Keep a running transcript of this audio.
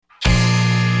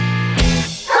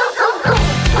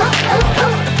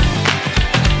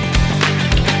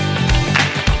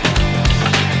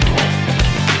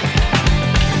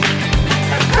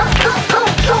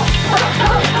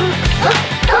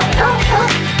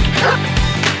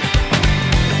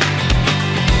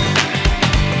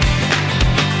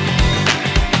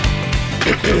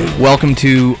Welcome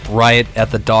to Riot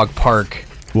at the Dog Park.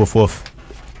 Woof woof.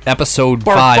 Episode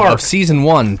Bark, 5 bark. of Season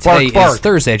 1. Today Bark. is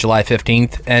Thursday, July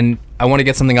 15th, and I want to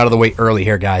get something out of the way early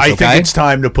here, guys, I okay? think it's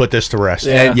time to put this to rest.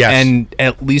 And, Yes. and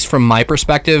at least from my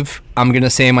perspective, I'm going to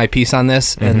say my piece on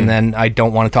this, and then I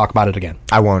don't want to talk about it again.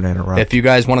 I won't interrupt. If you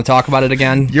guys want to talk about it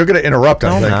again, You're going to interrupt,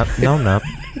 I no, think. not. No, not.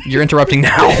 you're interrupting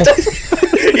now.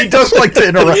 He does like to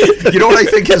interrupt. You know what I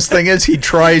think his thing is? He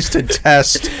tries to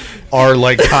test our,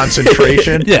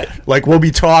 concentration. Yeah. Like, we'll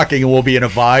be talking and we'll be in a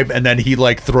vibe, and then he,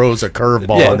 throws a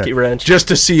curveball Yeah. in Monkey it. wrench. Just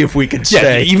to see if we can Yeah,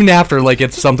 stay. even after,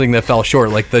 it's something that fell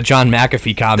short, like the John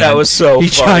McAfee comment. That was so He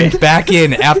funny. chimed back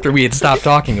in after we had stopped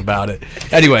talking about it.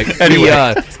 Anyway.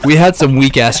 We had some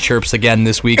weak-ass chirps again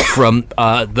this week from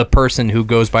the person who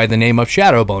goes by the name of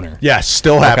Shadowboner. Yes,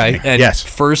 still happening. Okay, and Yes.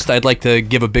 first I'd like to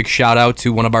give a big shout-out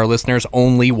to one of our listeners,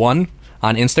 Only One,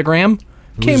 on Instagram.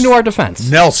 Came to our defense.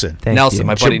 Nelson. Thank Nelson, you.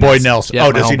 my It's your buddy boy Nelson. Yeah,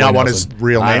 Oh, my does he homeboy not want Nelson. his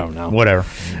real name? I don't know. Whatever.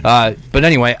 But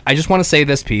anyway, I just want to say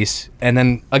this piece, and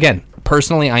then again,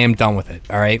 personally, I am done with it.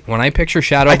 All right, when I picture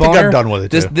Shadowboner, I think I'm done with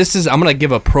it, too. This is I'm gonna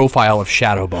give a profile of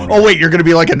Shadowboner. Oh, wait, you're going to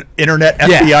be like an internet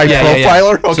FBI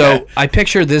profiler? Okay. So I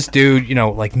picture this dude,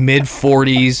 mid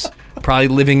 40s, probably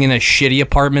living in a shitty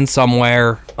apartment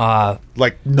somewhere.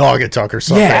 like Naugatuck or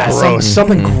something gross.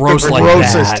 something gross like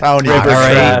grossest that. town you All ever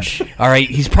right, trash. all right.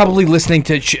 He's probably listening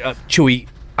to Chewy.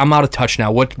 I'm out of touch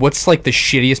now. What's the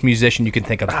shittiest musician you can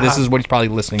think of? This is what he's probably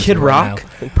listening Kid to right Rock?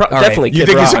 now. Pro- All right. definitely You Kid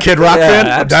think Rock. he's a Kid Rock fan?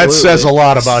 Yeah, That absolutely. says a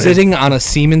lot about him. Sitting on a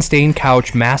semen-stained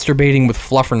couch, masturbating with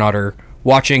Fluffernutter,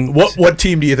 watching. What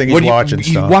team do you think What he's do you- watching,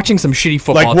 he's Stump? watching some shitty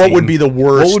football. Like, what team. would be the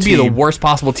worst What would be the team? worst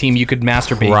possible team you could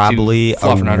masturbate Probably to?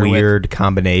 Fluffernutter a with? weird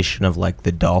combination of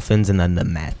the Dolphins and then the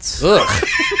Mets. Ugh.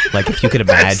 If you could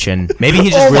imagine, maybe he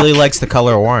just really likes the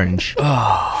color orange.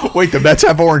 Wait, the Mets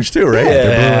have orange too, right? They're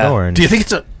blue and orange. Do you think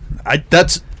it's a?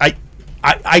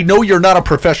 I know you're not a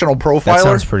professional profiler. That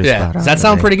sounds pretty Yeah. spot on. Does that to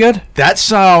sound me. pretty good? That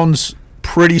sounds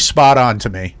pretty spot on to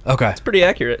me. Okay. Pretty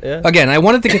accurate, yeah. Again, I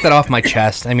wanted to get that off my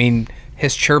chest. I mean,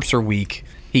 his chirps are weak.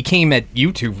 He came at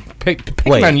YouTube, picked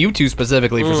Wait. on YouTube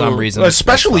specifically for some reason.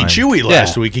 Especially That's Chewy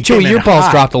last week. He Chewy, came in your balls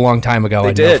hot. dropped a long time ago. They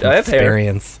I know did. from I have hair.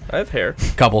 experience. I have hair.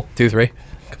 Couple, 2, 3.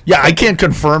 Yeah, I can't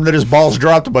confirm that his balls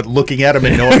dropped, but looking at him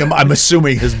and knowing him, I'm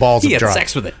assuming his balls He have had dropped.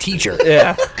 sex with a teacher.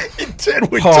 Yeah.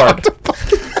 Did we Hard. talked about-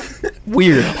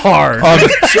 Weird. Hard.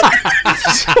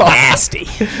 Nasty.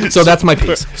 So that's my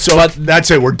piece. So that's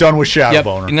it. We're done with Yep.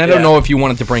 Shadowboner. And I don't Yeah. know if you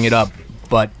wanted to bring it up,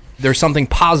 but there's something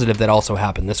positive that also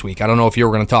happened this week. I don't know if you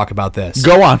were going to talk about this.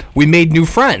 Go on. We made new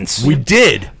friends. We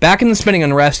did. Back in the Spinning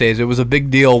Unrest days, it was a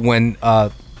big deal when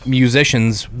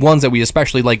musicians, ones that we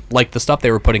especially like the stuff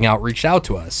they were putting out, reached out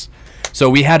to us. So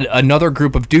we had another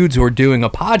group of dudes who were doing a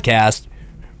podcast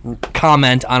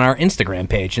comment on our Instagram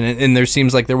page, and there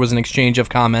seems like there was an exchange of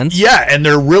comments. Yeah, and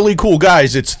they're really cool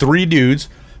guys. It's 3 dudes.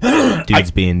 Dudes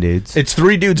being dudes. It's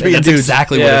 3 dudes being That's dudes.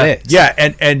 exactly Yeah. what it is. Yeah,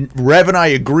 and Rev and I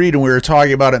agreed, and we were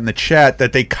talking about it in the chat,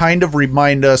 that they kind of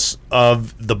remind us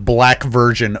of the black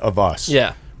version of us.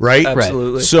 Yeah. Right?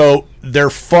 Absolutely. So they're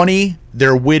funny,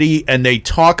 they're witty, and they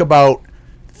talk about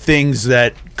things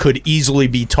that could easily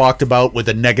be talked about with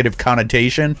a negative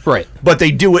connotation. Right. But they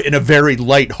do it in a very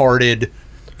lighthearted,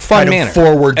 Fun kind manner. of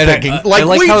forward And thinking. I Like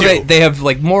like we how do. they have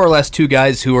more or less 2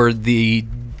 guys who are the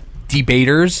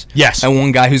debaters. Yes. And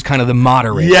 1 guy who's kind of the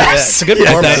moderator. Yes. it's a good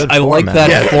Yes. format. I like format. that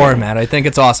Yeah. format. I think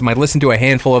it's awesome. I listened to a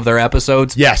handful of their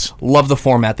episodes. Yes. Love the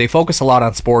format. They focus a lot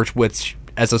on sports, which,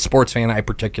 as a sports fan, I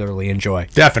particularly enjoy.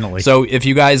 Definitely. So if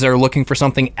you guys are looking for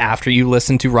something after you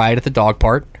listen to Riot at the Dog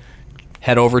Park,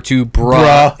 head over to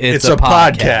Bruh, it's a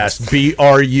podcast.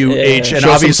 BRUH. Yeah. And Show some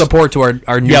obviously, support to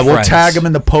our new yeah, we'll friends. tag them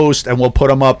in the post, and we'll put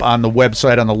them up on the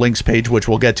website on the links page, which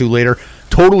we'll get to later.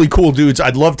 Totally cool dudes.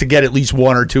 I'd love to get at least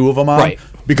 1 or 2 of them on, Right.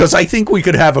 because I think we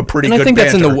could have a pretty And good I think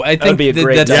that's in banter. the. I That would think be a that,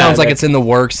 great that sounds like dynamic. it's in the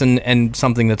works and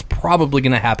something that's probably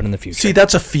going to happen in the future. See,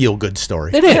 that's a feel-good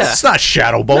story. It is. It's not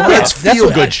Shadowboner. No, It's That's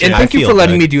feel-good what- shit. And thank you feel for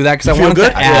letting good. me do that, because I You feel wanted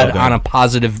good? to I add feel good. on a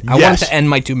positive. I Yes. wanted to end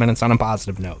my 2 minutes on a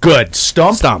positive note. Good.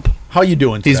 Stump? Stump. How you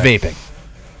doing He's today? vaping.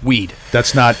 Weed.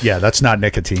 That's not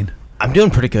nicotine. I'm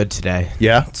doing pretty good today.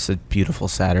 Yeah? It's a beautiful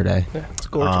Saturday. It's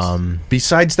gorgeous.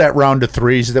 Besides that round of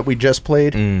 3s that we just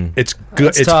played, it's good.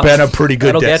 That's It's tough. been a pretty good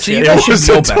That'll day. get you. It You was should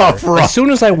a know tough better. run. As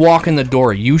soon as I walk in the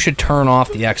door, you should turn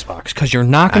off the Xbox, because you're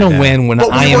not going I to know. win when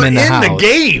But I we am were in the house.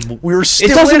 game. We were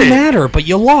still It doesn't in matter, but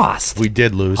you lost. We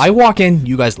did lose. I walk in,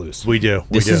 you guys lose. we do.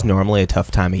 We This do. is normally a tough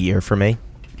time of year for me.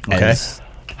 Okay. As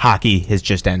hockey has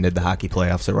just ended. The hockey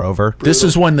playoffs are over. This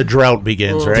is when the drought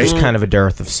begins, right? There's kind of a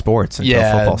dearth of sports until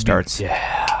Yeah, football starts.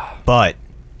 Yeah. But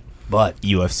But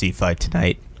UFC fight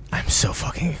tonight. I'm so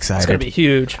fucking excited. It's gonna be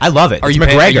huge. I love it. Are It's you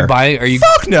paying, McGregor. Are you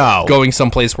Fuck no. going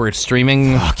someplace where it's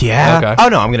streaming? Fuck yeah. Okay. Oh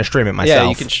no, I'm gonna stream it myself. Yeah,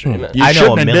 you can stream it. You I know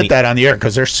shouldn't a admit million- that on the air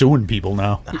because they're suing people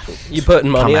now. You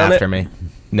putting money Come on after it? me.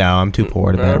 No, I'm too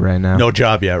poor to do No. it right now. No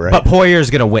job yet, right? But Poirier's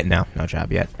gonna win. No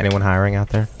job yet. Anyone hiring out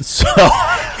there?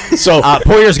 so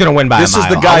Poirier's gonna win by this a mile.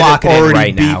 is the guy I'll lock that it in already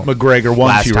right beat now. McGregor once.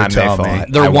 Last You were time they telling fought,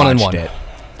 me They're I 1-1. watched it.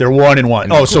 they're 1-1.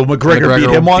 Oh, so McGregor beat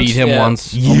him once. Beat him Yeah.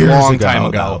 once Years a long ago, time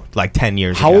ago. though. Like 10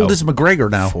 years How ago. old is McGregor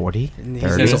now? 40? He's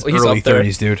 30? in his He's early up there.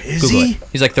 30s, dude. Is Google he? it.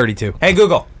 He's like 32. Hey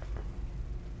Google.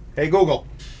 Hey Google,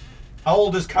 how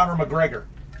old is Conor McGregor?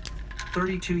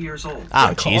 32 years old.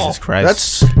 Oh Jesus Christ.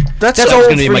 That's That's That's old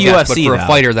gonna be for my guess, but UFC for a though.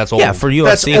 fighter, that's old. Yeah, for UFC.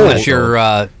 That's Unless old.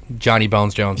 you're Johnny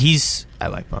Bones Jones. I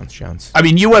like Bones Jones. I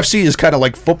mean, UFC is kind of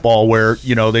like football, where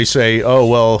they say, "Oh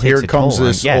well, Takes here a comes toll on-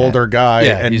 this yeah. older guy,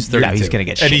 Yeah, and he's 32. Yeah, he's gonna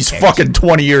get and shit he's kicked. fucking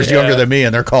 20 years Yeah. younger than me,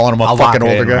 and they're calling him a I'll lock fucking it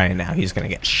older in guy." right now. He's gonna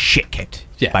get shit kicked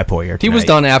Yeah. by Poirier. He was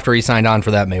tonight. done after he signed on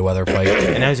for that Mayweather fight.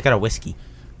 And now he's got a whiskey.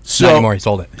 So Not anymore. He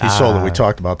sold it. he sold it. We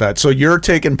talked about that. So you're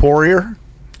taking Poirier?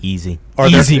 Easy. Are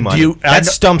there- Easy do money. you- I That's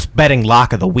know- Stump's betting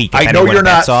lock of the week. If I know anyone you're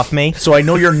bets not off me. So I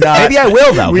know you're not. Maybe I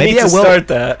will though. We Maybe need I to will. start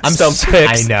that. Stump's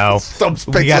picks. I know. Stump's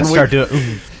We picks got to of the start week.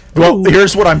 doing. Well,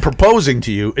 here's what I'm proposing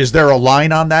to you. Is there a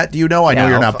line on that? Do you know? I know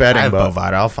you're not betting, I have but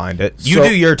Bovada. I'll find it. You So-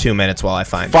 do your 2 minutes while I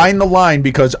find it. find the line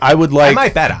because I would I like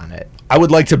might bet on it. I would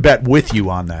like to bet with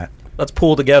you on that. Let's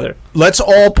pool together. Let's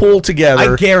all pull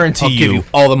together. I guarantee I'll give you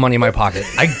all the money in my pocket.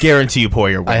 I guarantee you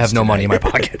Poirier wins I have no money in my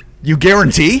tonight. pocket. You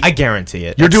guarantee? I guarantee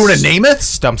it. You're doing a That's Namath?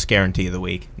 Stump's guarantee of the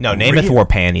week. No, Namath Really? wore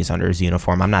panties under his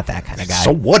uniform. I'm not that kind of guy.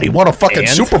 So what? He won a fucking And-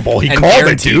 Super Bowl. He and called it,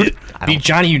 guaranteed dude. it. Beat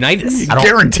Johnny Unitas. He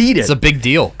guaranteed it. It's a big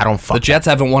deal. I don't fuck The Jets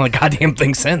haven't won a goddamn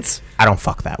thing since. I don't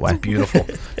fuck that way. Beautiful.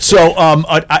 So,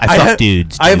 I fuck have,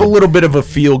 dudes, I have a dude. little bit of a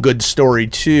feel-good story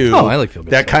too. Oh, I like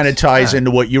feel-good that kind of stories. ties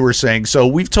into what you were saying. So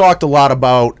we've talked a lot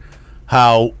about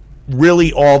how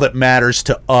really all that matters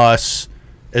to us,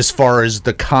 as far as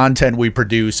the content we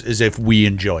produce, is if we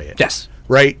enjoy it. Yes.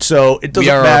 Right. So it doesn't We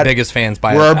are matter. our biggest fans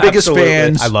by We're our a- biggest Absolutely.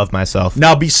 fans. I love myself.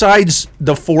 Now, besides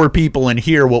the 4 people in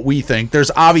here, what we think,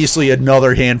 there's obviously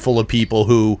another handful of people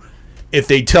who, if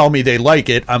they tell me they like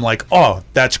it, I'm like, oh,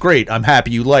 that's great. I'm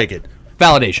happy you like it.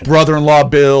 Validation. Brother-in-law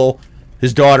Bill,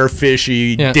 his daughter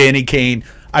Fishy, Yeah. Danny Kane.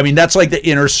 I mean, that's like the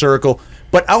inner circle.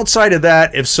 But outside of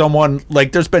that, if someone,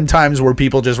 like, there's been times where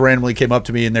people just randomly came up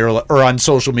to me and they were like, or on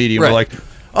social media, and were Right. like,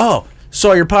 oh,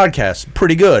 saw your podcast.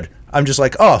 Pretty good. I'm just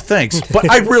like, oh, thanks. But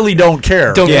I really don't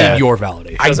care. Don't Yeah. need your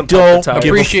validation. I Doesn't pump don't the tires.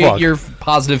 give a appreciate fuck. your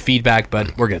positive feedback,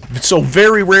 but we're good. So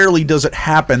very rarely does it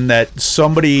happen that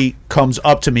somebody comes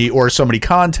up to me or somebody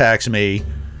contacts me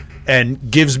and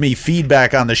gives me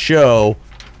feedback on the show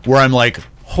where I'm like,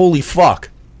 holy fuck,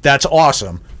 that's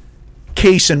awesome.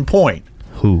 Case in point.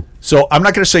 Who? So I'm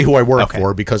not going to say who I work Okay.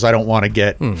 for because I don't want to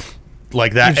get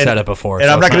like that. You've said it before, And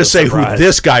so I'm not it's going to not a say who surprise.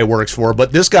 this guy works for,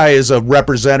 but this guy is a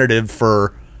representative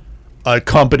for a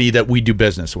company that we do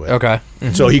business with. Okay.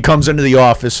 So he comes into the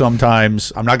office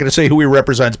sometimes. I'm not going to say who he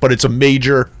represents, but it's a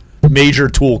major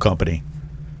tool company.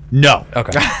 No.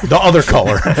 Okay. The other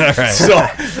color.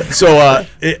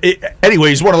 Anyway,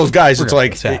 he's one of those guys. It's good.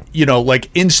 like, It's sad. like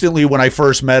instantly when I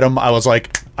first met him, I was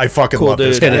like, I fucking Cool love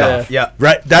this dude. guy. Hit it Yeah. off. Yeah.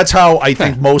 Right. That's how I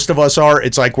think most of us are.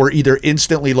 It's like we're either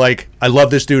instantly like, I love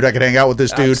this dude, I can hang out with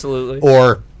this dude, Absolutely.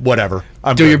 or whatever.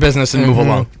 I'm Do good. your business and move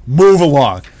along. Move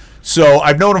along. So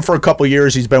I've known him for a couple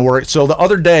years. He's been working. So the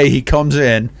other day he comes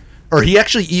in, or he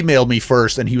actually emailed me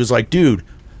first, and he was like, dude,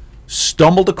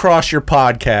 stumbled across your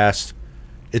podcast.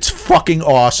 It's fucking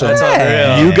awesome. That's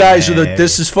unreal. You guys are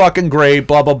this is fucking great,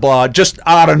 blah, blah, blah. Just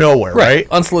out of nowhere, right?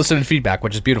 Unsolicited feedback,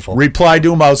 which is beautiful. Replied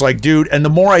to him. I was like, dude, and the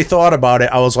more I thought about it,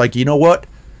 I was like, you know what?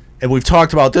 And we've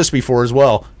talked about this before as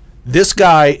well. This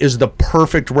guy is the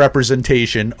perfect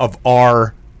representation of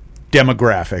our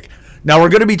demographic. Now, we're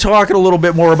going to be talking a little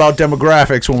bit more about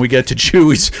demographics when we get to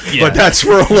Chewy's, but that's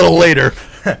for a little later.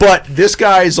 But this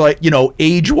guy's like,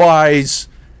 age-wise,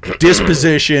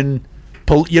 disposition,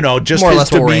 just More or his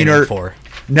less what we're aiming demeanor. for.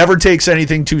 Never takes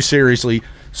anything too seriously.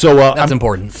 So That's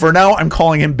important. For now, I'm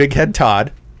calling him Big Head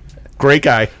Todd. Great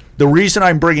guy. The reason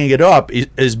I'm bringing it up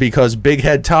is because Big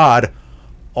Head Todd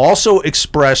also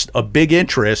expressed a big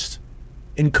interest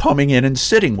in coming in and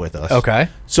sitting with us. Okay.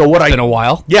 So what Been a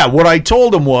while. Yeah, what I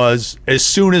told him was, as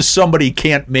soon as somebody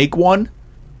can't make one,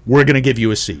 we're going to give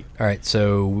you a seat. All right.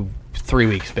 So 3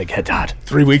 weeks, Big Head Todd.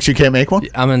 3 weeks you can't make one?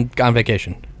 I'm on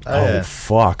vacation. Oh,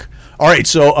 fuck. All right,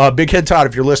 so Big Head Todd,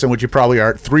 if you're listening, which you probably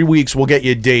are, 3 weeks, we'll get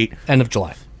you a date. End of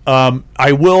July.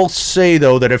 I will say,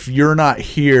 though, that if you're not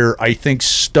here, I think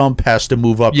Stump has to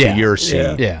move up Yeah. to your seat.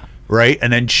 Yeah. Yeah. right?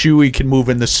 And then Chewy can move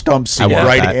in the stump seat, want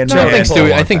right that. hand No, I man. think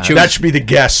Stewie. I think Chewy. That should be the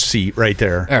guest seat right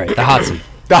there. All right, the hot seat.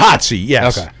 The hot seat,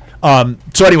 yes. Okay.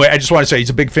 So anyway, I just want to say he's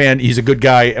a big fan. He's a good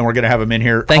guy, and we're going to have him in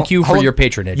here. Thank you How for long- your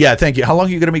patronage. Yeah, thank you. How long are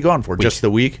you going to be gone for? Just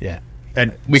the week? Yeah.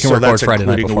 And We can so record that's Friday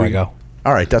night including a before I week. go.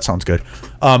 All right, that sounds good.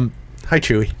 Hi,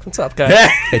 Chewy. What's up, guys?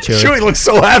 Hey, Chewy. looks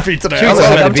so happy today. Chewy's I love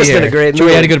glad it. to I'm be just in here. a great Chewy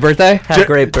had a mood. good birthday? Had a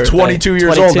great birthday. 22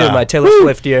 years old now. my Taylor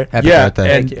Swift year. Happy Yeah,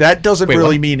 birthday. and you. that doesn't Wait,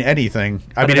 really what? mean anything.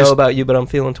 I don't know about you, but I'm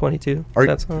feeling 22.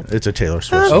 That's all. it's a Taylor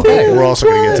Swift. Okay. We're also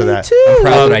going to get to that. I'm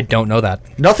proud that I don't know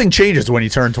that. Nothing changes when you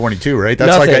turn 22, right?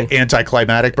 That's like Nothing. an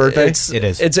anticlimactic birthday. It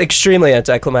is. It's extremely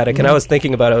anticlimactic, and I was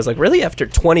thinking about it. I was like, really? After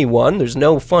 21, there's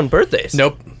no fun birthdays.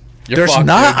 Nope. You're There's fucked,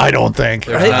 not, dude. I don't think.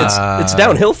 Right? It's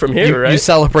downhill from here, You, right? you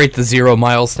celebrate the 0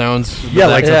 milestones. Yeah,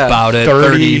 like That's about it.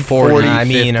 30, 40, I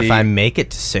mean, 50. if I make it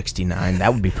to 69,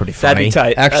 that would be pretty funny. That'd be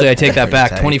tight. Actually, I take that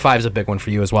back. tight. 25 is a big one for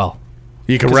you as well.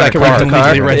 You can 'Cause rent I a can car. rent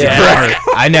legally rent a Yeah.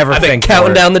 car. I never I've been think counting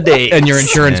for it. down the days. And your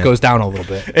insurance Yeah. goes down a little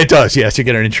bit. It does, yes. You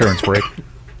get an insurance break.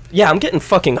 Yeah, I'm getting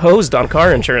fucking hosed on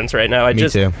car insurance right now. Me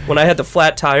too. When I had the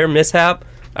flat tire mishap,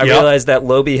 I Yep. realized that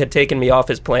Lobi had taken me off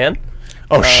his plan.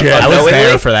 Oh, shit. I was Knowingly?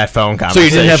 there for that phone So you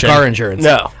conversation. didn't have car insurance?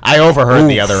 No, I overheard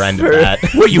the other end of that.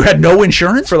 Wait, you had no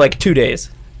insurance? for like 2 days.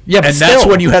 Yeah, but And that's still.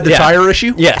 when you had the Yeah. tire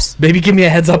issue? Yes. Maybe give me a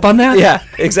heads up on that? Yeah,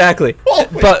 exactly.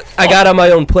 But I got on my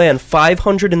own plan,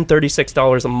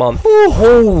 $536 a month.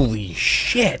 Holy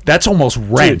shit. That's almost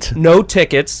rent. Dude, no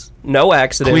tickets, no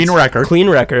accidents. Clean record. Clean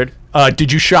record.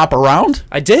 Did you shop around?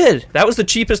 I did. That was the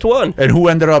cheapest one. And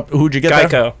who'd you get that?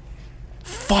 Geico.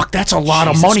 Fuck, that's a lot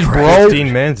Jesus of money, Christ. bro.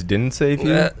 15 mans didn't save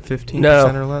you 15% no.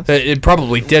 or less? It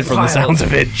probably did from the sounds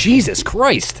of it. Jesus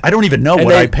Christ. I don't even know And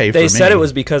what I pay for they me. said it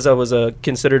was because I was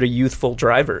considered a youthful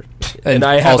driver, And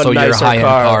I have also a your nicer high-end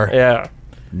car. Yeah,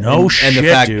 no shit, And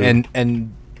the fact dude.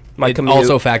 and my it commute.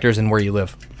 also factors in where you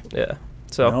live. yeah.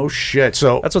 So no shit.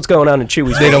 So, that's what's going on in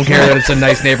Chewy's. They don't care that it's a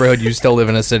nice neighborhood. You still live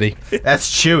in a city. That's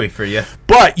chewy for you.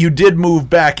 but you did move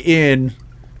back in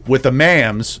with the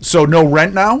Mams, so no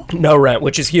rent now. No rent,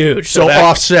 which is huge. So that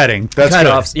offsetting. That's kind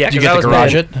good. of off. Yeah, Did you 'cause get I the was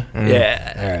garage paying- it?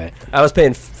 Yeah. All right. I was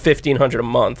paying $1,500 a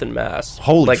month in Mass.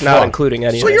 Holy like fuck. not including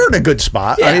anything. So you're in a good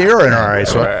spot. I mean, Yeah. you're in all right.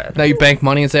 So Right. Now you bank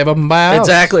money and save up and buy a house.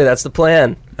 Exactly, that's the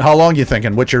plan. how long you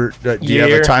thinking? What's your? Do you have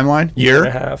a Year. timeline? Year and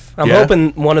a half. I'm Yeah. hoping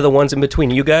one of the ones in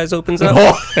between you guys opens up.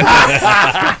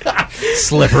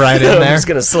 Slip right in I'm there. just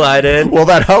gonna slide in. Well,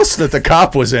 that house that the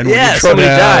cop was in. when Yeah, you somebody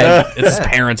tried- died. It's his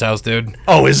parents' house, dude.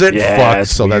 Oh, is it? Yeah, Fuck.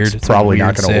 it's So weird. that's It's a probably not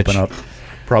weird going to open sitch. up.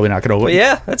 Probably not going to open. But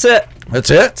yeah, that's it. That's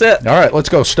it. That's it. All right, let's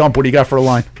go. Stump. What do you got for a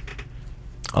line?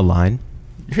 A line?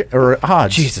 Or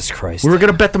odds? Jesus Christ. We were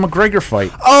going to bet the McGregor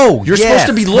fight. Oh, You're supposed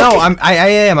to be looking. No, I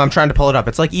am. I'm trying to pull it up.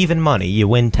 It's like even money. You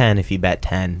win 10 if you bet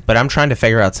 10. But I'm trying to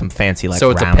figure out some fancy like So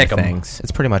it's a round pick 'em. things.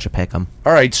 It's pretty much a pick 'em.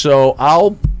 All right, so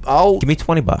I'll Give me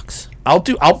 $20. I'll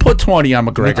put 20 on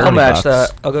McGregor. I'll 20 match bucks.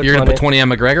 that. I'll go You're going to put 20 on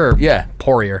McGregor or Yeah.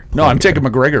 Poirier? No, I'm taking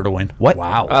McGregor to win. What?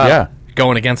 Wow. Yeah.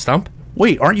 Going against Stump?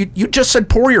 Wait, aren't you? You just said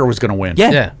Poirier was going to win.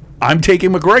 Yeah. Yeah. I'm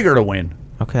taking McGregor to win.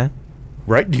 Okay.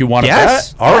 Right? Do you want to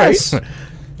Yes. bet? All right. Yes.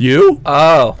 You?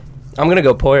 Oh, I'm gonna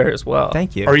go Poirier as well.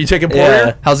 Thank you. Are you taking Yeah.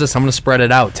 Poirier? How's this? I'm going to spread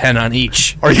it out. 10 on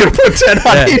each. Are you going to put 10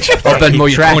 on each? I'll Venmo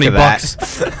you track 20 of that.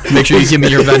 bucks. Make sure you give me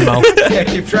your Venmo. Yeah,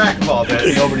 keep track of all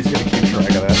this. Nobody's going to keep track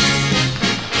of that.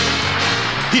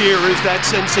 Here is that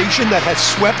sensation that has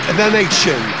swept the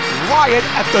nation. Riot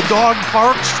at the dog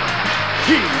parks.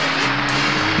 He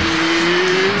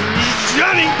is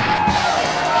Johnny.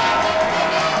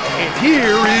 And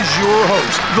here is your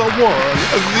host, the one,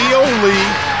 the only,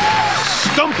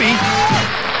 Stumpy.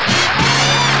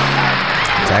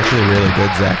 It's actually really good,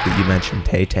 Zach, that you mentioned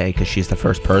Tay-Tay because she's the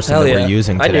first person Hell that yeah. we're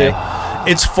using I today.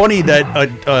 do. It's funny that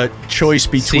a choice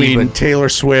between but- Taylor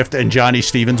Swift and Johnny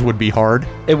Stevens would be hard.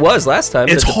 It was last time.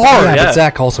 It's but- hard. Yeah, Yeah. but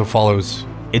Zach also follows.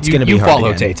 It's you, gonna be you hard follow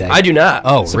again. Tay Tay. I do not.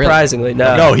 Oh, really? surprisingly,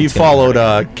 no. No, he followed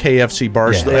KFC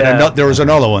Barstool. Yeah. And there was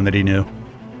another one that he knew.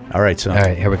 All right, so All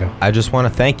right, here we go. I just want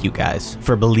to thank you guys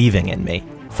for believing in me,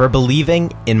 for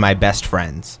believing in my best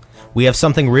friends. We have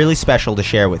something really special to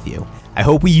share with you. I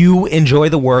hope you enjoy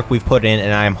the work we've put in,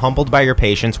 and I am humbled by your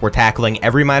patience. We're tackling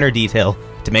every minor detail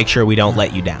to make sure we don't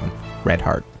let you down. Red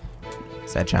Heart.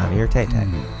 Is that Johnny or Tay-Tay?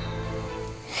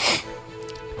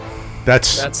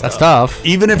 that's That's tough.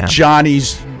 even if Yeah.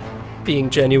 Johnny's being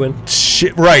genuine.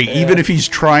 shit, right, even if he's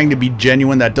trying to be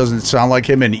genuine, that doesn't sound like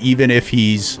him, and even if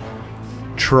he's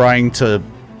trying to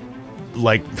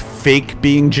like fake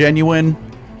being genuine,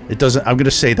 it doesn't. I'm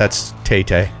gonna say that's Tay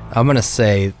Tay. I'm going to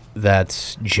say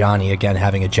that's Johnny again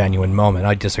having a genuine moment.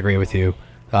 I disagree with you.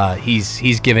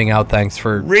 He's giving out thanks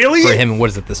for Really? for him. What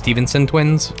is it? The Stevenson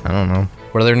twins? I don't know.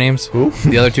 What are their names? Who?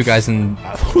 The other two guys in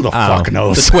Who the fuck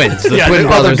knows? the twins, the Yeah, twin the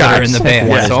brothers other that are in guys. the band.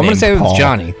 Yeah, So I'm gonna his say name it was Paul.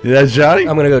 Johnny. That's Johnny.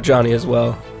 I'm gonna go Johnny as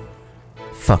well.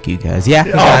 Fuck you guys. Yeah,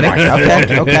 got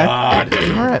it. Okay.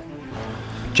 All right.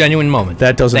 Genuine moment.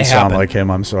 That doesn't They sound happen. like him.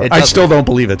 I'm sorry. It I doesn't. still don't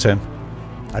believe it's him.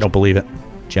 I don't believe it.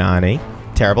 Johnny.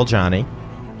 Terrible Johnny.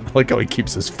 I like how he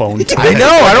keeps his phone. tight. I know.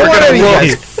 I don't We're want gonna any look.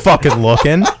 guys fucking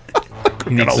looking.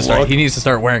 He needs to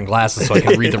start wearing glasses so I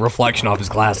can read the reflection off his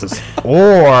glasses.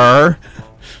 Or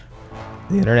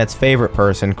the internet's favorite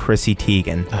person, Chrissy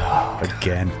Teigen.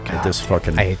 Again, with this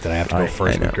fucking. I hate that I have to go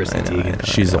first with Chrissy Teigen.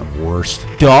 She's the worst.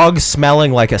 Dog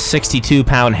smelling like a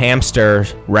 62-pound hamster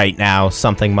right now.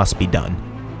 Something must be done.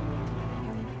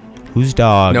 Whose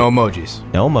dog? No emojis.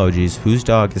 No emojis. Whose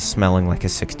dog is smelling like a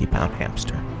 60-pound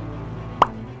hamster?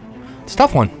 It's a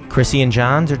tough one. Chrissy and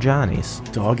John's or Johnny's?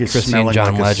 Dog is Chrissy smelling and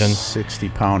John like Legend. a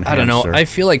 60-pound I don't know. hamster. I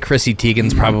feel like Chrissy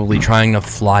Teigen's probably trying to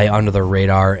fly under the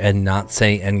radar and not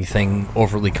say anything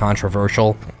overly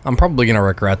controversial. I'm probably gonna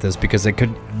regret this because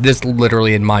this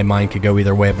literally in my mind could go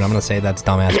either way, but I'm gonna say that's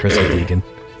dumbass Chrissy Teigen.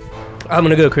 I'm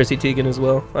gonna go Chrissy Teigen as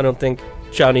well. I don't think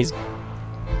Johnny's.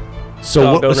 So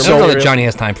Dog what? owner. I don't know So- that Johnny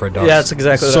has time for a dog. Yeah, that's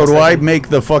exactly. So what do was I thinking. make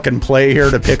the fucking play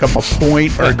here to pick up a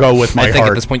point or go with my I think heart?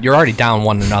 at this point you're already down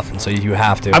 1-0, so you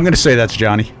have to. I'm gonna say that's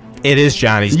Johnny. It is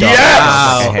Johnny's dog.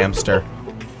 Yes! Like a hamster.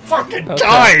 Fucking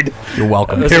died. You're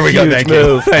welcome. That's Here a we go. huge Thank move.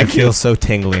 you. I Thank you. feel so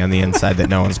tingly on the inside that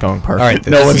no one's going perfect. All right,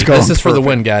 No one's going this is for the perfect.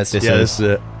 win, guys. This Yeah, is. this is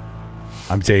it.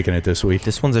 I'm taking it this week.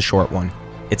 This one's a short one.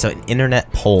 It's an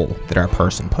internet poll that our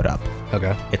person put up.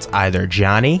 Okay. It's either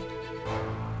Johnny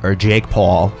or Jake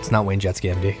Paul. It's not Wayne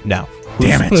Jetsky, MD. No.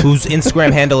 Damn it. Whose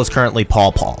Instagram handle is currently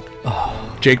Paul Paul.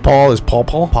 Jake Paul is Paul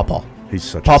Paul. Paul Paul. He's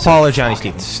such Paul a Paul or Johnny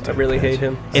Stevens. I really hate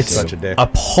him. It's such a dick. a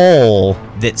poll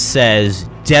that says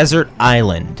Desert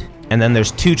Island, and then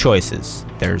there's two choices.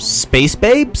 There's Space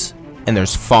Babes and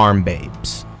there's Farm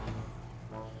Babes.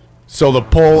 So the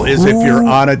poll is if you're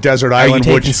on a desert Are you island,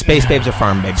 taking which Space Babes or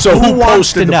Farm Babes? So who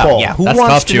wants posted to the know? poll? Yeah, who That's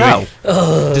wants tough, to Chewy.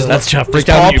 know? That's tough. Break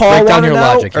Does Paul down, Paul break down want to your know,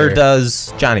 logic or here.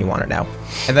 does Johnny want to know?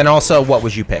 And then also, what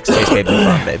would you pick? Space Babes or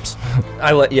Farm Babes?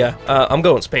 I'm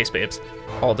going Space Babes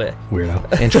all day.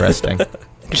 Weirdo. Interesting.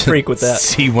 Freak with that.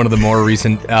 See one of the more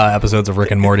recent episodes of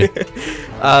Rick and Morty.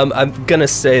 I'm gonna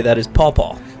say that is Paul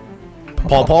Paul.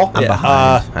 Paul Paul. I'm Yeah.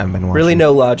 behind. I've been watching. Really,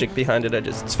 no logic behind it.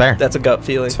 It's fair. That's a gut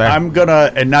feeling. It's fair. I'm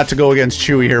gonna, and not to go against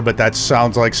Chewy here, but that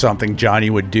sounds like something Johnny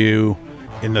would do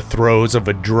in the throes of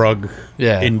a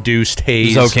drug-induced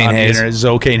haze. Zocane on the haze. internet.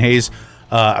 Zocane haze.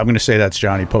 I'm gonna say that's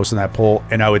Johnny posting that poll,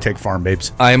 and I would take Farm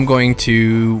Babes. I am going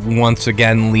to once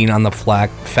again lean on the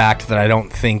fact that I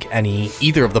don't think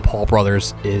either of the Paul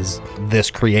brothers is this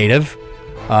creative.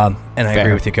 And I Fair.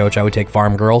 agree with you, Coach. I would take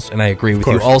Farm Girls, and I agree with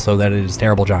you course. also that it is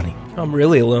Terrible Johnny. I'm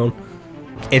really alone.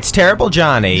 It's Terrible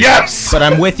Johnny. Yes! But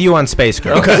I'm with you on Space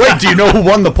Girls. Wait, do you know who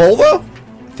won the poll though?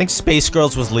 I think Space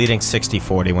Girls was leading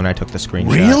 60-40 when I took the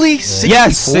screenshot. Really?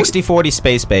 Yes, 60-40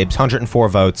 Space Babes, 104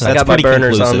 votes. That's got my pretty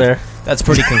burners conclusive. on there. That's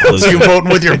pretty So you conclusive. voting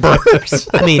with your burners?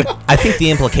 I mean, I think the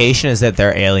implication is that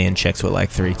they're alien chicks with like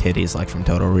 3 titties, like from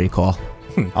Total Recall.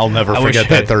 I'll never I wish forget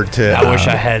I- that third tit. I wish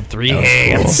I had 3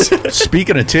 hands.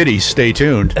 Speaking of titties, stay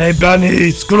tuned. Hey,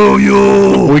 Benny, screw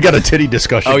you. We got a titty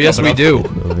discussion. Oh, yes, coming we up. do.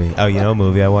 Movie. Oh, you know a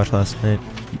movie I watched last night?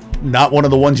 Not one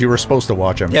of the ones you were supposed to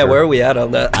watch. I'm Yeah, sure. where are we at on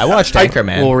that? I watched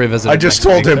Anchorman. We'll revisit I it just next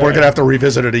told week. him we're gonna have to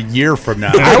revisit it a year from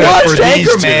now. I watched For these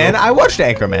Anchorman. two. I watched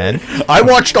Anchorman. I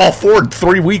watched all 4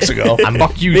 3 weeks ago.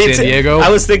 Fuck you, Me San too. Diego. I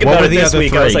was thinking What about were it the this other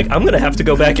week. I was 3? like, I'm gonna have to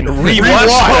go back and rewatch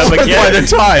Rewatch them by again. the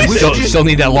time. still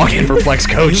need that login for Flex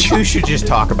Coach. You should just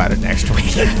talk about it next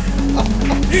week.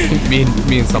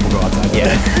 me and Stumble go outside.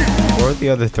 Yeah. What were the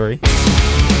other 3?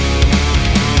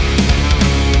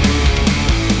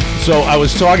 So I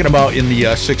was talking about in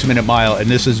the 6 Minute Mile, and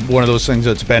this is one of those things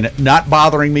that's been not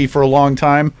bothering me for a long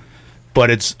time, but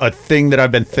it's a thing that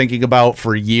I've been thinking about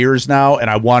for years now, and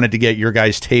I wanted to get your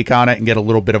guys' take on it and get a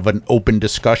little bit of an open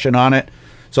discussion on it.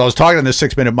 So I was talking in the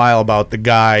 6 Minute Mile about the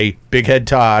guy, Big Head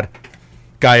Todd,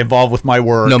 guy involved with my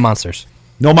work. No monsters.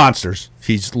 No monsters.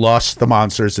 He's lost the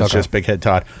monsters. It's Okay. just Big Head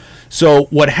Todd. So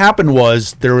what happened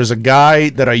was there was a guy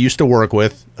that I used to work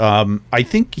with. I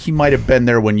think he might have been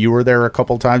there when you were there a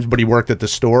couple times, but he worked at the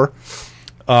store.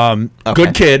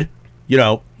 Good kid, you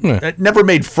know. Yeah. Never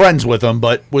made friends with him,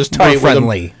 but was tight with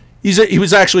friendly. him. He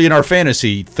was actually in our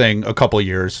fantasy thing a couple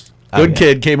years. Good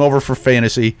kid, came over for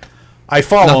fantasy. I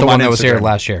follow Not him the one on that was here Instagram.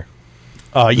 last year.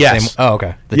 Yes. Oh,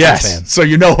 okay. The Yes. Jets fan. So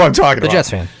you know who I'm talking about. Jets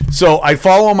fan. So I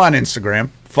follow him on Instagram.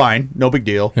 Fine. No big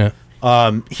deal. Yeah.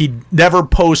 He never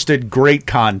posted great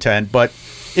content, but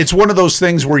it's one of those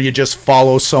things where you just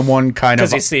follow someone kind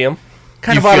Because of you see him.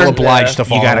 kind You of out feel of obliged to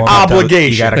follow You gotta him. cut Obligation.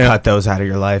 Those, you gotta Yeah. cut those out of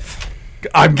your life.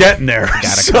 I'm getting there.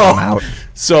 Gotta come out.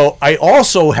 So I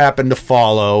also happen to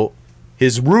follow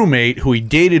his roommate, who he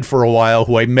dated for a while,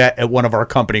 who I met at one of our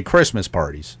company Christmas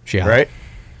parties. She hot? Right?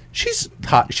 She's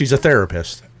hot. She's a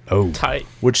therapist, Tight.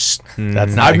 which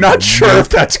That's not. I'm not sure if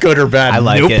that's good or bad. I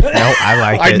like it. No, I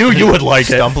like it. I knew you would like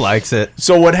it. Stump likes it.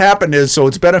 So what happened is, so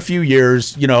it's been a few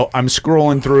years, you know, I'm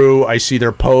scrolling through, I see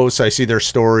their posts, I see their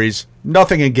stories,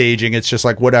 nothing engaging. It's just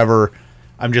like, whatever.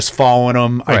 I'm just following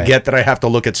them. I Right. get that I have to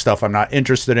look at stuff I'm not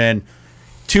interested in.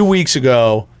 2 weeks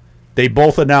ago, they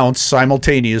both announced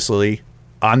simultaneously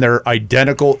on their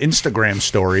identical Instagram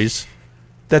stories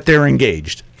that they're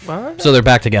engaged. So they're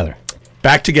back together.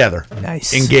 Back together.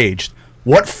 Nice. Engaged.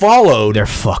 What followed, They're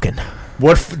fucking.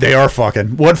 they are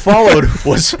fucking. What followed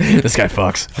was This guy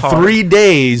fucks. 3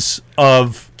 days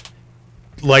of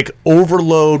like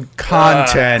overload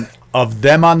content of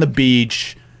them on the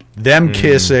beach, them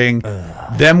kissing,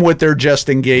 them with their just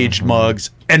engaged mugs,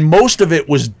 and most of it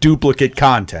was duplicate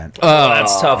content.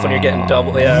 That's tough when you're getting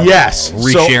double. Yeah. Yes. So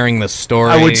Resharing the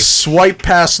story. I would swipe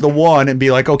past the one and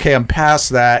be like, okay, I'm past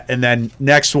that, and then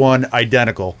next one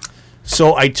identical.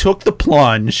 So I took the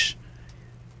plunge,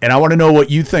 and I want to know what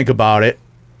you think about it.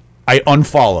 I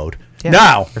unfollowed. Yeah,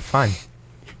 Now, they're fine.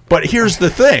 but here's the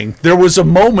thing: there was a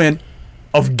moment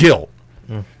of guilt.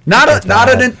 Not a.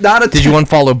 Did you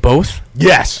unfollow both?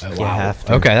 Yes. You have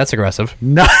to. Okay, that's aggressive.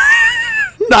 Not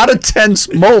a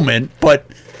tense moment, but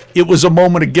it was a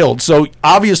moment of guilt. So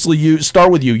obviously, you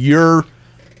start with you. You're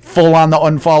full on the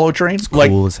unfollow train. Like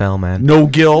Cool as hell, man. no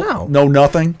guilt, No. no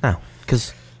nothing. No,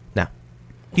 because no,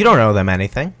 you don't owe them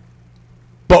anything.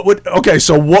 But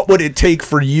so what would it take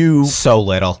for you? So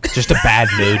little, just a bad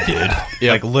mood, dude.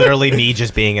 Like literally me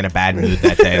just being in a bad mood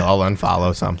that day. I'll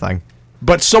unfollow something.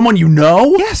 But someone you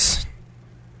know, Yes.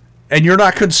 and you're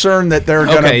not concerned that they're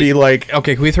gonna be like.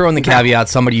 Okay, can we throw in the caveat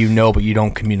somebody you know but you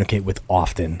don't communicate with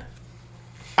often?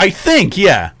 I think,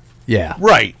 yeah, Yeah.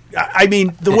 right. I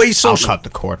mean, the way I'll social, cut the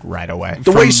cord right away.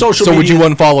 the way social. So would media,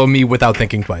 you unfollow me without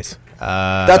thinking twice?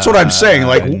 That's what I'm saying.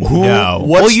 Like, who? No.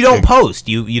 What's Well, you don't post.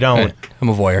 You don't. I'm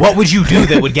a voyeur. What would you do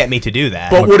that would get me to do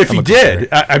that? But what if I'm he a did?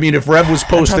 I mean, if Rev was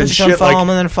posting Probably just shit unfollow like, him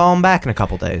and then follow him back in a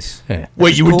couple days. Yeah.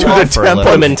 wait, you would Cool do the off for a tempo? little.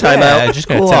 Put him in timeout. Yeah, just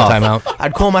cool Yeah, off. timeout.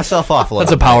 I'd cool myself off a little.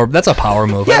 That's a power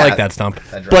move. I Yeah. like that, Stump.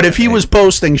 But if he was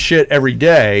posting shit every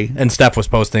day, And Steve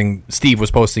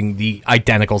was posting the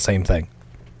identical same thing.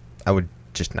 I would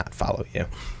just not follow you.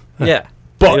 Yeah.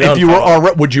 but You'd if you were unfollow.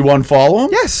 already, would you unfollow him?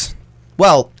 Yes.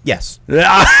 Well, yes.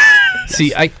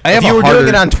 See, I If have you a were harder, doing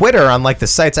it on Twitter, on like the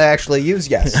sites I actually use,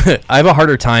 yes. I have a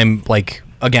harder time, like,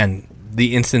 again,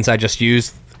 the instance I just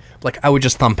used, like, I would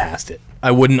just thumb past it.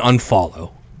 I wouldn't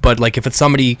unfollow. But, like, if it's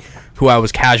somebody who I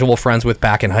was casual friends with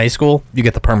back in high school, you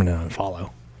get the permanent unfollow.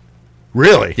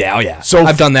 Really? Yeah, oh yeah. So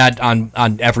I've done that on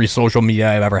every social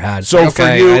media I've ever had. So Like, for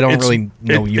okay, you, I don't it's- really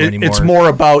know you anymore. It's more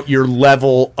about your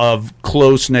level of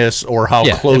closeness or how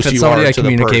yeah, close if it's you somebody are I to the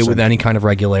communicate person. with any kind of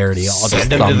regularity, I'll just Send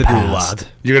them to thumb the past. gulag.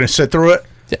 You're gonna sit through it,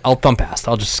 Yeah, I'll thumb past.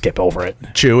 I'll just skip over it.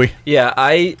 Chewy. Yeah,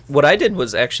 what I did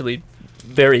was actually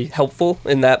very helpful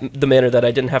in that the manner that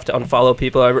I didn't have to unfollow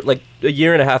people. Like a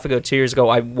year and a half ago, 2 years ago,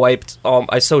 I wiped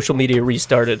my social media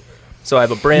restarted. So I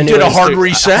have a brand You new did a hard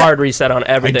reset? hard reset on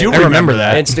everything. I do remember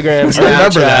that. Instagram, I remember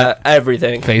Snapchat, that.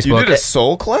 everything. Facebook.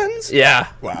 soul cleanse? Yeah.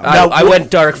 Now, I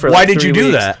went dark for why like did 3 you do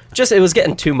weeks. that? Just it was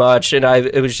getting too much, and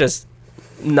it was just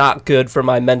not good for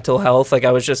my mental health. Like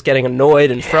I was just getting annoyed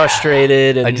and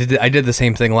frustrated. And I did the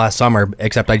same thing last summer,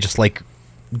 except I just like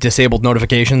disabled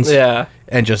notifications. Yeah.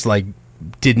 And just like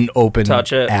didn't open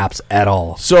Touch it. apps at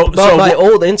all. So, But my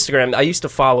old Instagram, I used to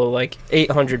follow like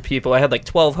 800 people. I had like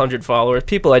 1,200 followers,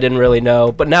 people I didn't really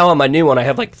know. But now on my new one, I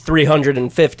have like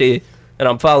 350, and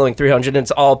I'm following 300. And it's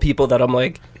all people that I'm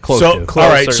like Close so to. all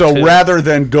right. Closer So to. rather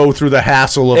than go through the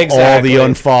hassle of Exactly. all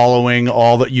the unfollowing,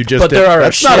 all that you just But did, there are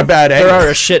that's not a bad there angle. are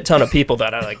a shit ton of people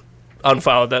that I like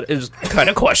unfollowed that is kind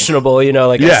of questionable. You know,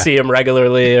 like Yeah. I see them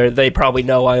regularly, or they probably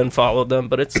know I unfollowed them.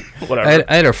 But it's whatever.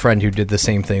 I had a friend who did the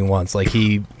same thing once. Like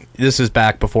this is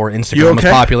back before You Instagram was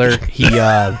okay? popular.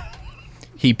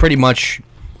 He pretty much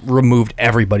removed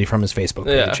everybody from his Facebook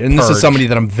page, Yeah. and this is Purged. somebody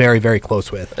that I'm very, very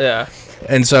close with. Yeah.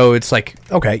 And so it's like,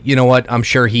 okay, you know what? I'm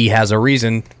sure he has a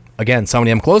reason. Again,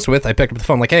 somebody I'm close with. I picked up the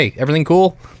phone, like, hey, everything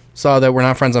cool? Saw that we're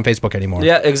not friends on Facebook anymore.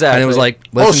 Yeah, exactly. And it was like,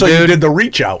 listen, Oh, so dude, you did the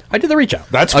reach out. I did the reach out.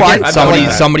 That's Again, fine. Somebody, I like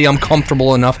that. somebody I'm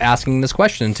comfortable enough asking this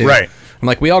question to. Right. I'm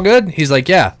like, we all good? He's like,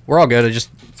 yeah, we're all good. I just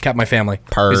kept my family.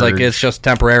 He's like, Purge. it's just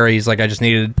temporary. He's like, I just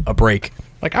needed a break.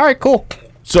 Like, all right, cool.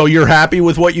 So you're happy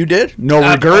with what you did? No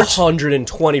At regrets?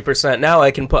 120%. Now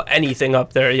I can put anything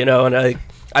up there, you know, and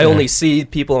I only see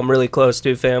people I'm really close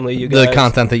to, family, you guys. The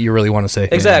content that you really want to see.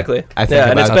 Exactly. I think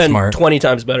and it's about- been Smart. 20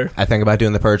 times better. I think about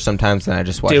doing the purge sometimes, and I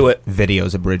just watch Do it.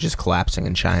 videos of bridges collapsing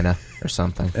in China or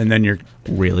something. And then you're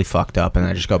Really fucked up, and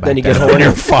I just go back. Then you get down. horny.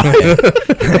 you're fine.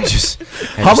 I just-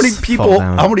 I How just many fall people?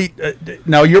 down. How many?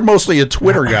 Now you're mostly a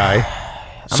Twitter guy.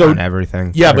 I'm on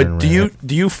everything. Yeah, Twitter but and do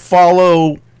Reddit. you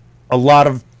follow a lot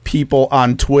of people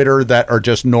on Twitter that are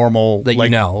just normal? That you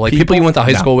know, like people you went to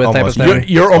high No, school with, type of almost. thing.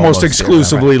 You're almost Almost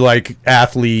exclusively like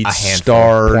athletes, A handful.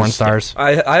 stars, Porn stars.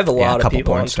 I have a Yeah, a lot of couple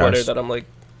people porn on Twitter stars. that I'm like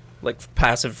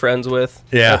passive friends with.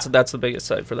 Yeah. That's the biggest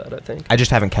site for that, I think. I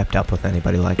just haven't kept up with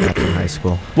anybody like that in high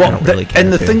school. I Well, don't really care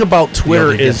and the to. thing about Twitter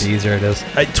The older you get, is the easier it is.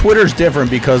 Twitter's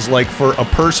different because, like, for a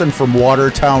person from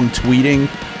Watertown tweeting,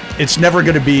 it's never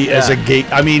going to be as a gate.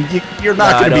 I mean, you're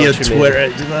not No, going to I be know a what you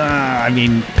Twitter. I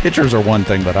mean, pictures are one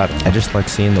thing, but I don't know. I just like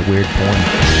seeing the weird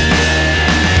porn.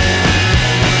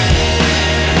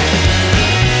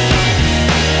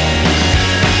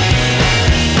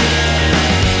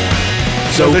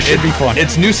 So this should be fun.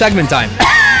 It's new segment time.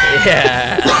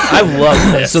 Yeah. I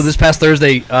love this. So this past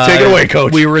Thursday, Take it away,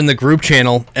 Coach. We were in the group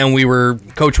channel, and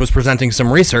Coach was presenting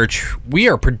some research. We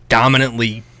are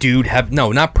predominantly,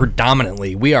 not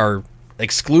predominantly. We are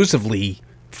exclusively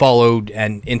followed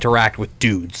and interact with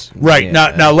dudes. Right.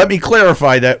 Yeah. Now let me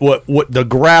clarify that what the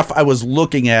graph I was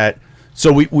looking at,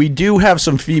 so we do have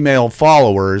some female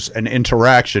followers and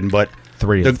interaction, but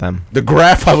 3 of them. The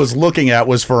graph I was looking at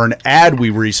was for an ad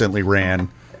we recently ran,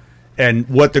 and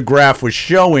what the graph was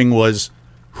showing was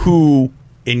who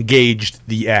engaged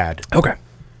the ad, Okay.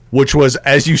 which was,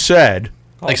 as you said,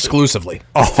 Exclusively.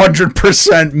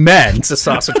 100% men. It's a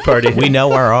sausage party. We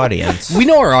know our audience. We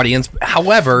know our audience.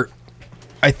 However,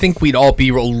 I think we'd all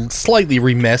be slightly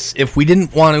remiss if we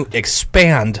didn't want to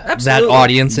expand that Absolutely.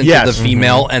 audience into Yes. the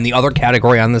female and the other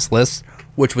category on this list,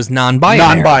 which was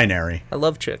non-binary. Non-binary. I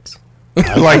love chicks.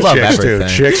 I like love chicks too. everything.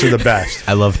 Chicks are the best.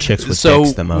 I love chicks with So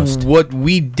dicks the most. what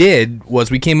we did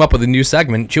was we came up with a new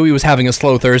segment. Chewy was having a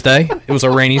slow Thursday. It was a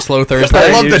rainy, slow Thursday.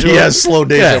 I love that he usual. has slow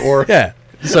days at work. Yeah.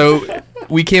 So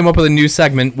we came up with a new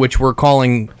segment, which we're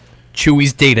calling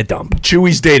Chewy's Data Dump.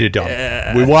 Chewy's data dump.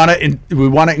 We want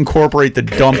to incorporate the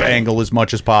dump angle as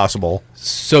much as possible.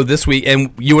 So this week, and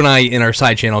you and I in our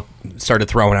side channel started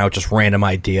throwing out just random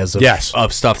ideas of, Yes.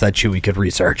 of stuff that Chewy could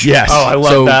research. Yes. Oh, I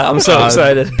love that. I'm so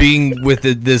excited. Being with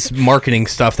this marketing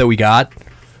stuff that we got,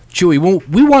 Chewy,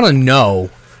 we want to know,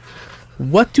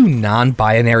 what do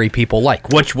non-binary people like?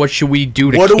 What should we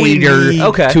do to What do we cater need?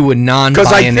 Okay. to a 'Cause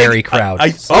non-binary crowd?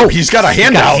 He's got a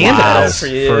handout. handouts. For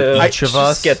you. For each of Just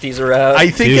us? get these around. I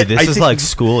think Dude, this is like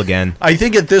school again. I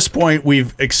think at this point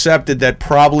we've accepted that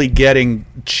probably getting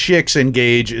chicks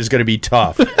engaged is going to be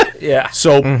tough. yeah.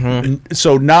 So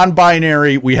so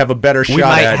non-binary, we have a better shot We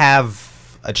might at. have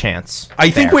a chance. I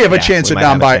think there. we have a Yeah, chance we at might have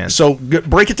a non-binary. chance. So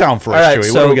break it down for All us, right. Chewy. What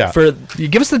do So we got? for You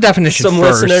give us the definition some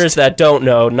first. listeners that don't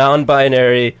know,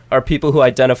 non-binary are people who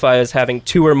identify as having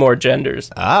 2 or more genders.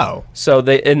 Oh. So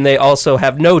they also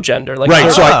have no gender. Like Right,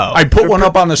 they're- so Oh. I put one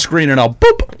up on the screen and I'll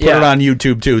put Yeah. it on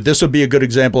YouTube too. This would be a good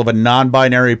example of a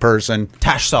non-binary person.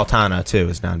 Tash Sultana, too,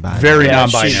 is non-binary. Very Yeah,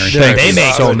 non-binary. she- Thank They you.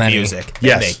 make So good many. music.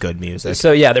 Yes. They make good music.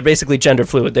 So yeah, they're basically gender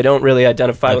fluid. They don't really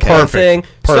identify with Okay. one Perfect. thing.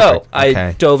 So Perfect. I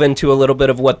Okay. dove into a little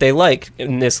bit of what they like,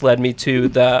 and this led me to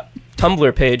the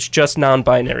Tumblr page, just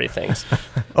non-binary things,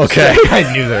 Okay.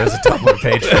 I knew there was a Tumblr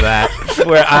page for that.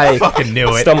 where I fucking knew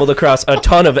it. stumbled across a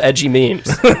ton of edgy memes,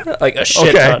 like a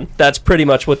shit Okay. ton. That's pretty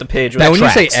much what the page was. Now, when you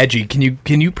say tracks. edgy,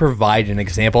 can you provide an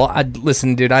example?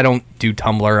 Listen, dude, I don't do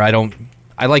Tumblr.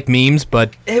 I like memes,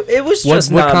 but it was What-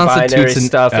 just what non-binary constitutes an-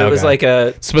 stuff. It was okay. like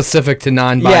a specific to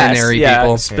non-binary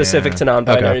people. specific Yeah. to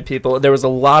non-binary Okay. people. There was a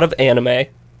lot of anime.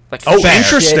 Like Oh, fair.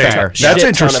 interesting. Shit That's ton of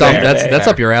interesting. anime. That's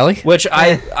up your alley. Which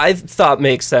I thought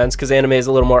makes sense because anime is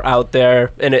a little more out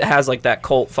there and it has like that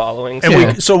cult following.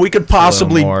 And we could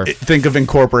possibly more think of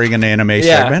incorporating an anime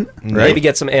yeah, segment, right? maybe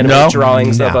get some anime No?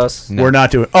 drawings of No. us. No. We're not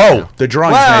doing. Oh, the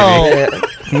drawings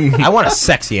maybe. I want a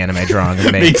sexy anime drawing of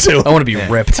me. Me too. I want to be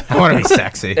ripped. I want to be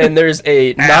sexy. And there's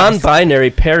a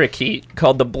non-binary parakeet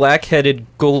called the black-headed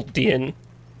Guldian.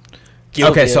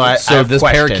 Okay, so I So have this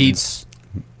questions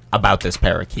about this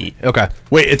parakeet. Okay.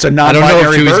 Wait, it's a I non-binary don't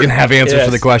know if Chewy's bird? going to have answers Yes.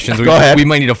 for the questions. Go ahead. We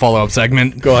might need a follow-up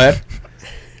segment. Go ahead.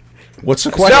 What's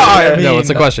the question? I No, what's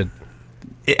the question?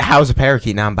 How's a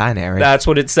parakeet non-binary? That's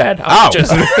what it said.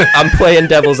 I'm playing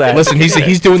devil's advocate. Listen,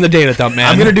 he's doing the data dump,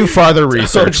 man. I'm gonna do farther Don't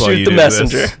research while shoot you the do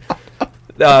messenger. this.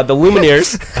 The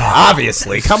Lumineers.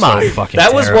 Obviously, come on. fucking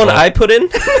That was one terrible. I put in.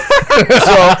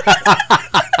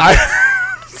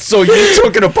 So you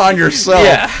took it upon yourself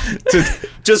Yeah. to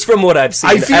Just from what I've seen.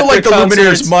 I feel at like the their Lumineers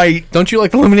concerts. might. Don't you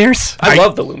like the Lumineers? I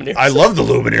love the Lumineers. I love the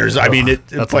Lumineers. I mean,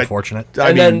 That's but- unfortunate. I And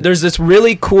mean, then there's this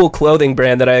really cool clothing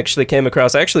brand that I actually came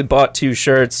across. I actually bought 2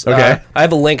 shirts. Okay. I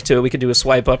have a link to it. We could do a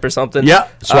swipe up or something. Yeah,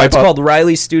 swipe it's up. called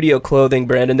Riley Studio Clothing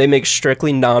Brand, and they make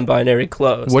strictly non-binary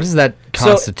clothes. What does that So,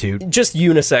 constitute? just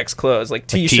unisex clothes, like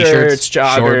t-shirts, t-shirts,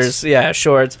 joggers, shorts? yeah,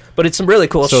 shorts. But it's some really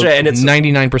cool So shit, and it's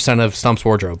 99% of Stump's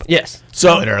wardrobe. yes,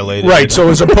 so Literally, right. So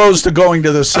as opposed to going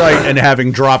to the site and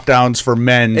having drop downs for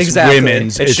men's, exactly.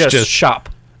 women's, it's just shop.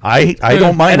 I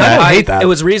don't mind And that. I hate that. It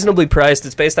was reasonably priced.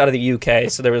 It's based out of the UK,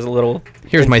 so there was a little.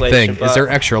 Here's my inflation, thing: is but there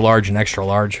extra large and extra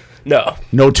large? no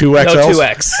No 2XLs. no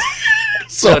 2X,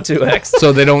 no 2X.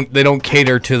 So they don't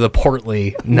cater to the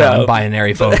portly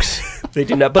non-binary folks. They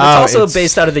do not, but it's also it's-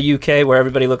 based out of the UK, where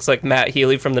everybody looks like Matt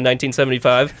Healy from the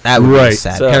 1975. That would be Right. a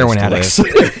sad So- place Heroin to addicts.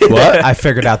 live. What? I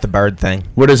figured out the bird thing.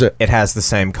 What is it? It has the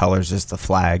same colors as the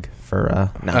flag for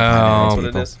non-binary That's what it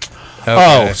people. is.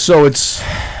 Oh, so it's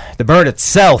The bird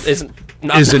itself Isn't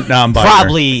not isn't non-binary.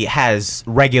 probably has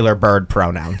regular bird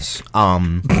pronouns.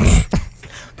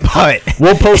 But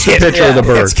We'll post a picture of the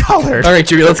bird. it's colored. All right,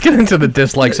 Jimmy, let's get into the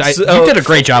dislikes. So- You did a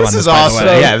great job on This this, is by the awesome.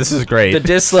 way. Yeah, this is great. the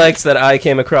dislikes that I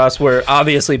came across were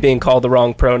obviously being called the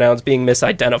wrong pronouns, being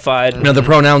misidentified. No, the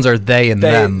pronouns are they and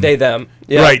them. They, them.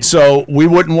 Yeah. Right. So we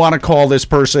wouldn't want to call this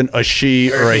person a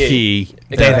she or a he.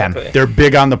 Exactly. They're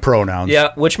big on the pronouns. Yeah,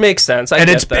 which makes sense. I And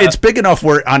get it's that. it's big enough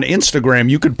where on Instagram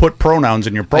you could put pronouns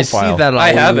in your I see profile. that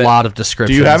I a have it. lot of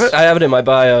descriptions. Do you have it? I have it in my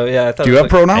bio. Yeah. I thought Do it you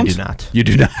was have like- pronouns? I do not. You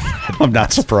do not. I'm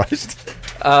not surprised.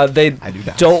 They do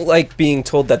not. don't like being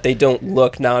told that they don't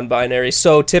look non-binary.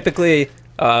 So typically,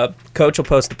 coach will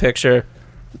post a picture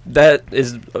that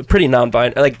is pretty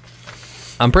non-binary. Like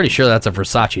I'm pretty sure that's a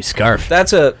Versace scarf.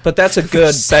 that's a good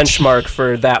benchmark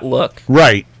for that look,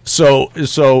 Right. So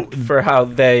for how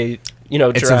they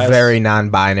It's dress. a very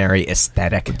non-binary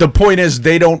aesthetic. the point is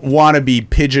they don't want to be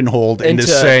pigeonholed into Into-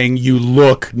 saying you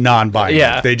look non-binary.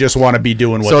 Yeah. They just want to be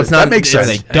doing what So it's that not- makes it's-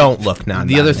 sense. They don't look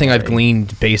non-binary. The other thing I've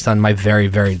gleaned based on my very,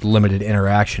 very limited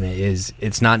interaction is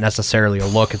it's not necessarily a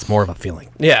look; it's more of a feeling.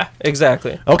 Yeah,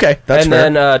 exactly. Okay, that's and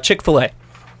fair. then Chick-fil-A,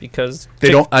 because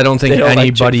They don't- I don't think They don't like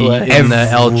anybody Chick-fil-A. in the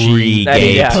Every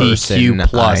gay LGBTQ person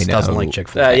plus I doesn't know- like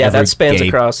Chick-fil-A. Yeah, Every that spans gay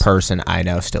across. person I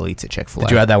know still eats a Chick-fil-A.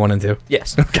 Did you add that one in too?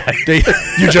 Yes,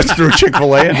 You just threw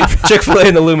Chick-fil-A in? Chick-fil-A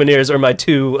and the Lumineers are my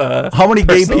two. How many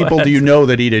gay personal people do you know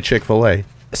that eat at Chick-fil-A?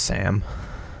 Sam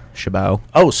Chabot?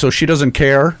 Oh, so she doesn't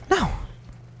care? No.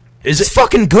 Is It's it?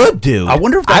 fucking good, dude. I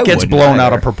wonder if that gets wouldn't blown out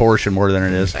either. of proportion more than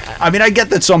it is. I mean, I get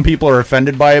that some people are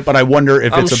offended by it, but I wonder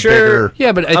if I'm it's a sure. bigger.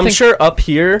 Yeah, but I I'm think sure up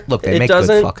here Look, they it make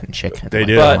doesn't. good fucking chicken. They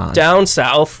do. But Come on. down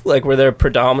south, like where they're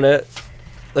predominant,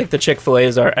 like the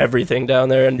Chick-fil-A's are everything down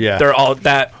there, and Yeah. they're all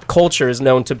that culture is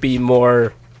known to be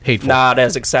more Hateful. not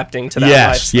as accepting to that Yes,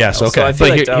 lifestyle. yes, So okay. I feel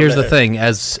But like down here's the there- thing: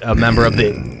 as a member of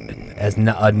the,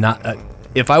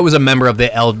 if I was a member of the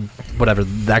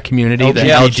that community, the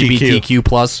LGBTQ. LGBTQ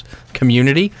plus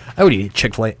community, I would eat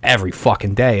Chick-fil-A every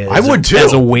fucking day. I would too.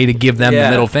 as a way to give them Yeah.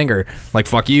 the middle finger. Like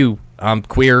fuck you, I'm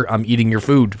queer, I'm eating your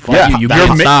food. Fuck Yeah, you you're can't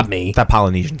ma- stop me. That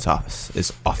Polynesian sauce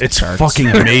is off the It's charts. fucking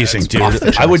amazing, dude. off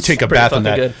the I would charts. take a Pretty bath in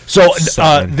fucking that. good. So,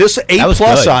 So good. this A That was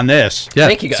plus good. on this. Yeah,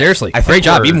 Thank you, guys. seriously, I think great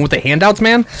job. we're- Even with the handouts,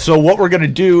 man. So what we're gonna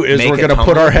do is Make we're a gonna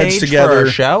put Tumblr our heads page together. for our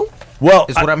show. Well,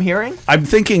 Is what I'm hearing. I'm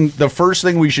thinking the first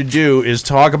thing we should do is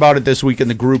talk about it this week in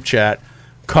the group chat.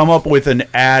 Come up with an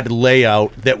ad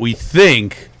layout that we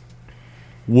think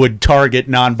would target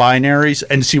non-binaries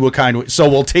and see what kind. So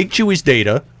we'll take Chewy's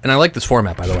data. And I like this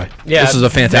format, by the way. Yeah, this is a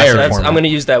fantastic that's- format. I'm going to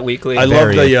use that weekly. I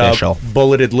love Very the official.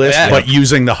 bulleted list, Yeah. but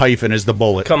using the hyphen as the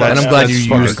bullet. Come on. and I'm Yeah, glad you that's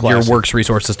fucking used your classic. works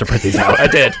resources to print these out. I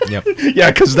did. Yep.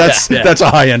 Yeah, because that's Yeah. that's a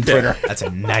high-end printer. That's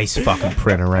a nice fucking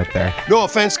printer right there. No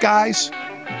offense, guys,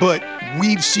 but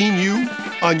we've seen you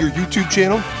on your YouTube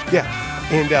channel. Yeah.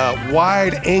 And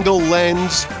wide angle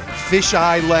lens,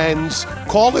 fisheye lens,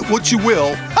 call it what you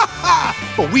will.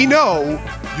 But we know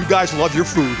you guys love your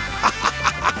food.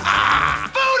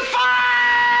 Food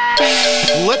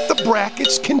fight! Let the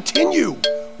brackets continue.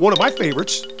 One of my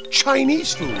favorites,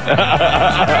 Chinese food.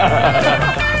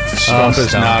 Stump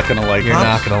is not gonna like You're it.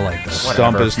 not gonna like this.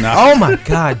 Stump is not. Oh my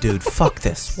god, dude, fuck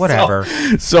this. Whatever.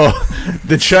 So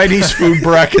the Chinese food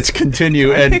brackets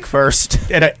continue, and Pick first.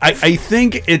 and I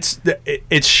think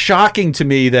it's shocking to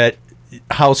me that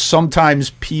how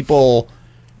sometimes people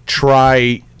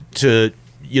try to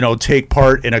take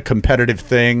part in a competitive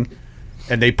thing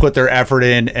and they put their effort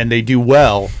in and they do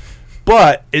well,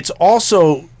 but it's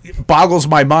also boggles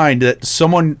my mind that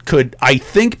someone could, I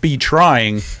think, be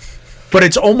trying, but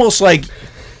it's almost like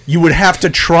you would have to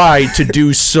try to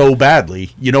do so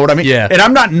badly. You know what I mean? Yeah. And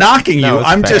I'm not knocking you. No, it's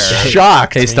I'm fair. just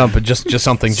shocked. Hey, Stump, just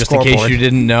something, just in case Scoreboard. you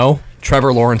didn't know.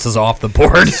 Trevor Lawrence is off the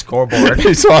board. Scoreboard.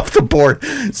 It's off the board.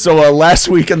 So last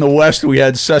week in the West, we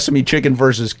had Sesame Chicken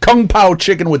versus Kung Pao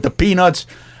Chicken with the peanuts.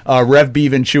 Rev,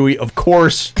 Beef, and Chewy, of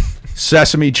course.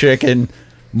 Sesame Chicken,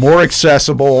 more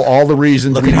accessible. All the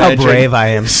reasons. Look we at how mentioned. brave I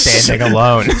am standing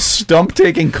alone. Stump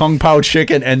taking Kung Pao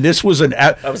Chicken, and this was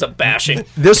That was a bashing.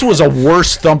 this was a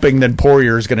worse thumping than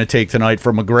Poirier is going to take tonight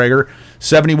from McGregor.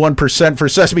 71% for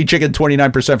Sesame Chicken,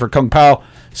 29% for Kung Pao.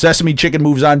 Sesame Chicken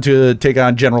moves on to take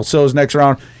on General Tso's next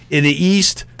round. In the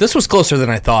East, This was closer than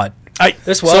I thought.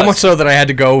 This was So much so that I had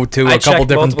to go to I a couple checked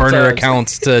different multiple burner times.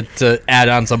 accounts to add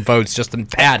on some votes just to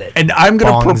pad it. and I'm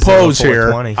going to Bong propose here.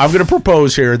 0420. I'm going to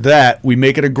propose here that we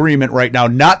make an agreement right now.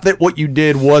 Not that what you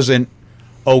did wasn't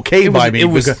okay by me, It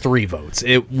was because- 3 votes.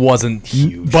 It wasn't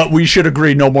huge. but we should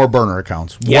agree no more burner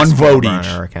accounts. Yes, One vote burner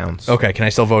each. Accounts. Okay, can I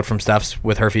still vote from Steph's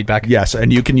with her feedback? Yes,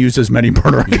 and you can use as many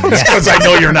burner accounts because I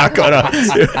know you're not gonna.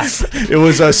 It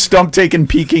was a Stump taking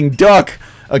Peking Duck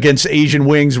against Asian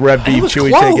Wings. Rev Beef, was Chewy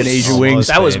close. taking Asian Almost. Wings.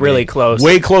 That was baby. really close.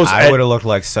 Way close. I would have looked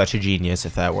like such a genius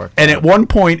if that worked. And at one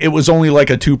point, it was only like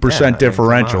a 2% Yeah, I mean, come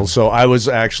differential. on. So I was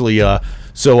actually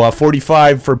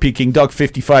 45 for Peking Duck,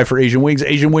 55 for Asian Wings.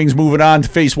 Asian Wings moving on to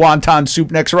face Wonton Soup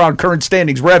next round. Current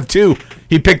standings: Rev 2.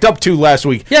 He picked up 2 last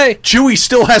week. Yay. Chewy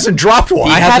still hasn't dropped one.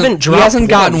 I haven't dropped He hasn't one.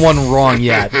 gotten one wrong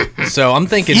yet. So I'm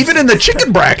thinking. Even in the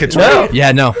chicken brackets, No. right?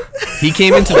 Yeah, no. He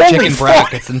came into the Holy chicken fuck.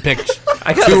 brackets and picked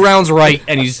 2 rounds right,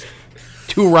 and he's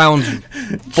 2 rounds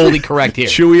fully correct here.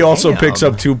 Chewy also picks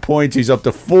up 2 points. He's up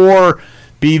to 4.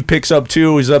 Beef picks up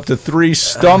 2. He's up to 3.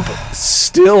 Stump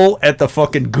still at the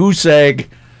fucking goose egg.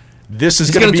 This is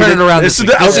He's going gonna to turn it around this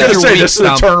week. I was This going is to your say week, this is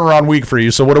the Stump. turnaround week for you.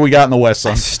 So what do we got in the West,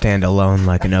 son? I stand alone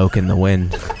like an oak in the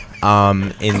wind.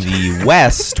 In the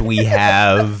West, we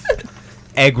have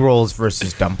egg rolls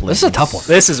versus dumplings. This is a tough one.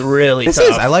 This is really This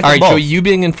tough. is. I like All them right, both. so you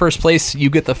being in first place, you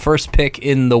get the first pick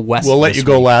in the West. We'll let this you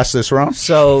go week. last this round.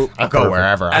 So I'll go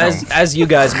wherever. as you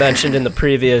guys mentioned in the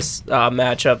previous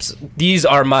matchups, these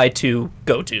are my 2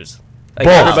 go-tos. Like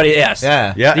Both. everybody, yes,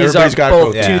 Yeah. Yeah, These everybody's are got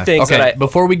both go-to. 2 Yeah. things Okay, that I.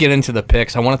 before we get into the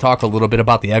picks, I want to talk a little bit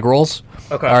about the egg rolls.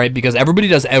 Okay. All right, because everybody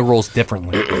does egg rolls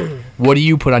differently. What do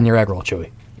you put on your egg roll, Chewy?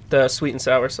 The sweet and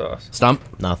sour sauce. Stump?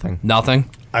 Nothing. Nothing.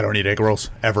 I don't eat egg rolls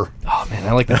ever. Oh man,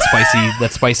 I like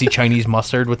that spicy Chinese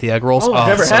mustard with the egg rolls. Oh, I've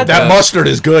never so had That good. mustard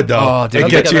is good though. Oh, dude. I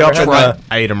it don't gets think you I've up in ever the. had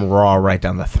I ate them raw right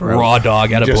down the throat. Raw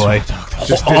dog at a Just- boy.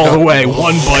 Just All the way,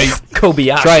 one bite.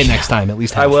 Kobayashi. Try it next time, at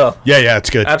least. I half. will. Yeah, it's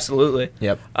good. Absolutely.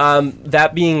 Yep.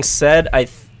 That being said,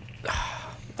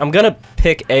 I'm gonna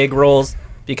pick egg rolls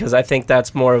because I think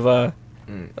that's more of a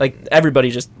like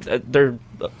everybody just they're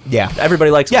Yeah. everybody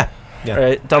likes Yeah. them, Yeah.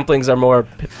 right? Dumplings are more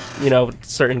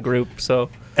certain group. So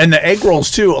And the egg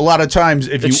rolls too. A lot of times,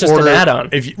 if It's you just an order, addon.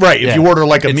 if you Yeah. order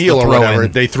like a It's meal the or whatever,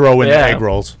 throw-in. they throw in Yeah. the egg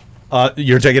rolls.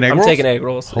 You're taking egg I'm rolls. taking egg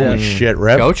rolls. Holy yeah. shit,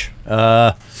 Rev. Coach?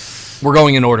 We're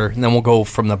going in order, and then we'll go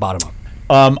from the bottom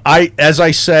up. As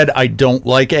I said, I don't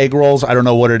like egg rolls. I don't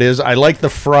know what it is. I like the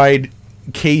fried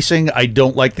casing. I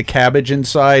don't like the cabbage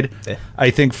inside. I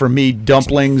think for me,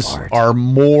 dumplings are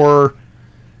more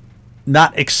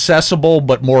not accessible,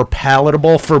 but more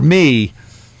palatable for me.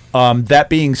 That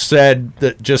being said,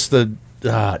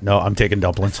 no, I'm taking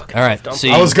dumplings. All right.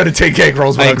 See, I was going to take egg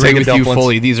rolls, but I I'm agree taking with dumplings. you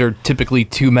fully. These are typically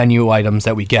 2 menu items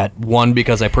that we get. One,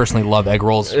 because I personally love egg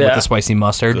rolls with Yeah. the spicy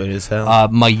mustard. Good as hell.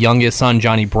 My youngest son,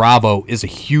 Johnny Bravo, is a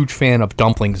huge fan of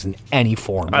dumplings in any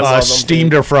form. I love them,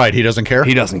 Steamed or fried, he doesn't care.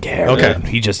 He doesn't care. Okay.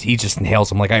 He just nails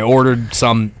them. Like I ordered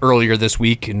some earlier this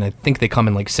week, and I think they come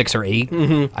in like 6 or 8.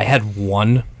 Mm-hmm. I had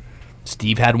one.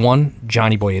 Steve had one.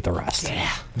 Johnny Boy ate the rest.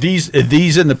 These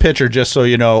in the picture, just so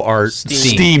you know, are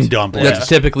steamed dumplings. That's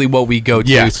typically what we go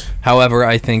to. Yes. However,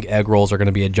 I think egg rolls are going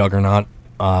to be a juggernaut,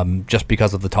 just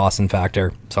because of the tossing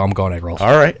factor. So I'm going egg rolls.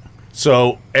 All right.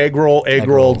 So egg roll,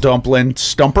 roll. dumpling,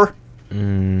 stumper.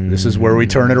 This is where we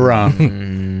turn it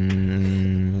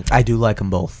around. I do like them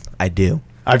both. I do.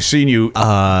 I've seen you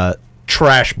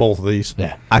trash both of these.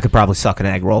 Yeah. I could probably suck an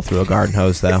egg roll through a garden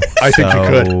hose, though. I think you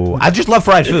could. I just love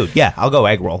fried food. Yeah, I'll go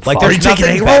egg roll. Like, Are there's you taking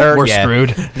nothing egg roll? better. We're yeah.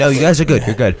 screwed. No, you guys are good.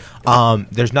 You're good.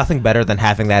 There's nothing better than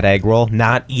having that egg roll,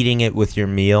 not eating it with your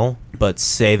meal, but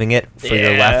saving it for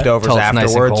your Yeah. leftovers Till it's nice and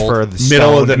afterwards cold. for the Middle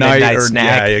of stoned the night midnight or- snack.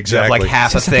 yeah, You have exactly. like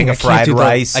half a That's the thing thing, of fried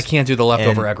rice. I can't do the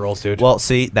leftover and- egg rolls, dude. Well,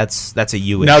 see, that's a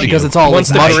you Now, issue. because it's all Once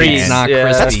like the mushy, grease, it's not yeah.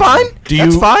 crispy. That's fine.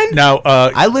 That's fine. Now,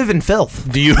 I live in filth.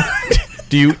 do you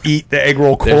do you eat the egg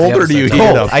roll There's the cold or other do you side. heat it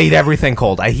Cold. up? I eat everything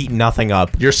cold. I heat nothing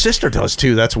up. Your sister does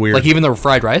too. That's weird. Like even the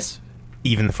fried rice.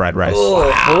 Even the fried rice.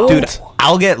 Oh, Dude,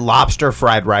 I'll get lobster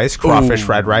fried rice, crawfish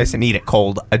fried rice, and eat it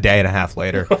cold a day and a half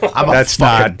later. That's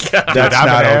not okay. Like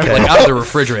out of the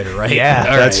refrigerator, right? Yeah.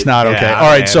 All That's right. not okay. Yeah, All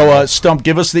right, man. so Stump,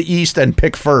 give us the East and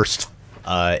pick first.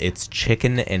 It's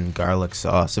chicken and garlic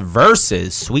sauce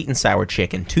versus sweet and sour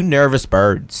chicken. Two nervous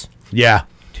birds. Yeah.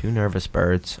 Two nervous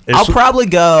birds. This- I'll probably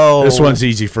go. This one's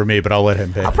easy for me, but I'll let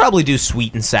him pick. I'll probably do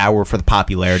sweet and sour for the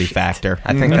popularity factor.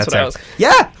 I think That's that's, what I it. was-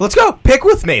 Yeah, let's go. Pick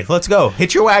with me. Let's go.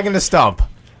 Hit your wagon to Stump.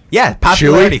 Yeah,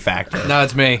 popularity factor. No,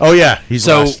 it's me. Oh, yeah. He's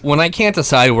So last. when I can't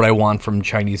decide what I want from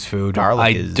Chinese food, Garlic I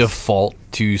is- default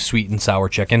to sweet and sour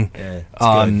chicken.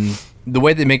 it's The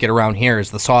way they make it around here is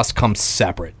the sauce comes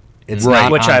separate. It's Right.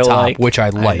 not Which on I top, like. which I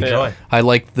like. enjoy. I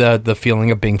like the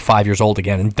feeling of being 5 years old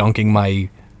again and dunking my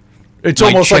It's my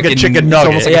almost like a chicken It's nugget.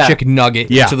 almost like Yeah. a chicken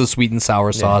nugget Yeah. into the sweet and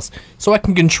sour sauce, so I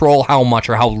can control how much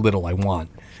or how little I want.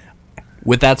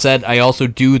 With that said, I also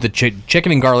do the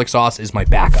chicken and garlic sauce is my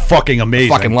backup. Fucking amazing.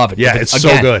 Fucking love it. Yeah, But it's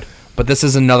again, so good. But this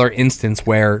is another instance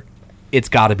where it's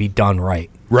got to be done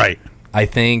right. Right. I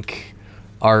think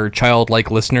our childlike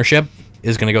listenership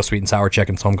is going to go sweet and sour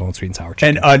chicken, so I'm going sweet and sour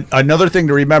chicken. And another thing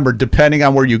to remember, depending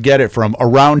on where you get it from,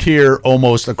 around here,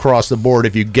 almost across the board,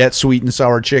 if you get sweet and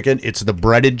sour chicken, it's the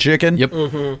breaded chicken. Yep.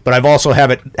 But I've also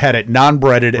had it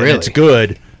non-breaded, and Really? it's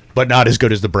good, but not as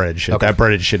good as the breaded shit. That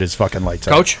breaded shit is fucking lights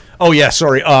out. Coach? Oh, yeah,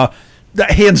 sorry.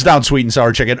 Hands down, sweet and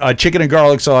sour chicken. Chicken and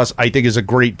garlic sauce, I think, is a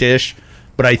great dish.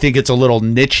 But I think it's a little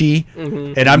nichey,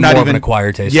 and I'm not More of even an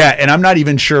acquired taste. Yeah, and I'm not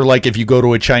even sure, like, if you go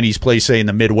to a Chinese place, say in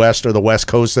the Midwest or the West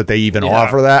Coast, that they even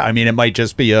offer that. I mean, it might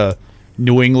just be a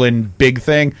New England big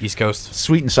thing. East Coast.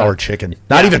 Sweet and sour chicken,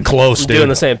 not even close, dude. Doing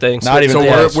the same thing. Not even So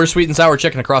close. we're sweet and sour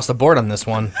chicken across the board on this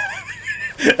one.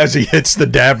 As he hits the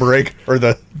dab rig or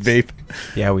the vape.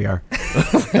 Yeah, we are.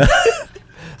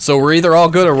 So we're either all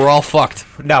good or we're all fucked.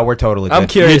 No, we're totally good. I'm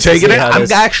curious. You taking to see it? how I'm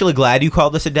this- actually glad you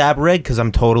called this a dab rig because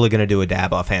I'm totally going to do a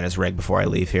dab off Hannah's rig before I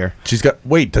leave here. She's got.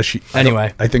 Wait, does she?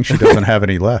 Anyway. I think she doesn't have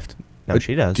any left. No,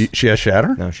 she does. She has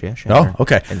shatter. No, she has shatter. Oh,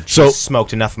 okay. And So- she's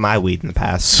smoked enough of my weed in the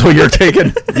past. So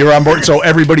you're on board. So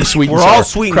everybody's sweet and We're sour. all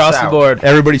sweet and across sour. the board.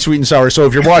 Everybody sweet and sour. So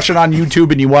if you're watching on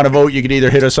YouTube and you want to vote, you can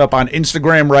either hit us up on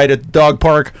Instagram right at the Dog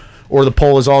Park, or the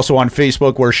poll is also on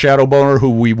Facebook where Shadow Boner, who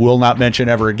we will not mention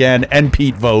ever again, and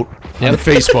Pete vote on the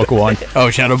Facebook one. Oh,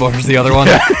 Shadow Boner's the other one.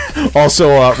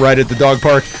 Also right at the Dog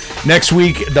Park. Next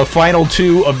week, the final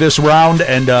two of this round,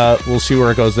 and we'll see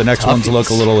where it goes. The next ones look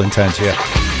a little intense, yeah.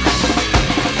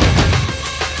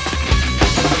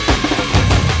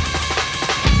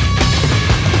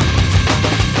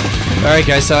 All right,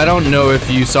 guys. So I don't know if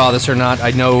you saw this or not.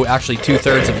 I know actually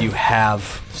 2/3 of you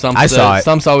have. I saw it.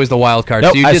 Stump's always the wild card.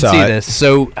 Nope, so you I did saw see it. this.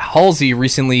 So Halsey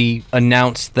recently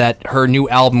announced that her new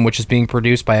album, which is being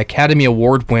produced by Academy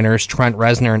Award winners Trent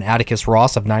Reznor and Atticus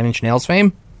Ross of Nine Inch Nails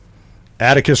fame.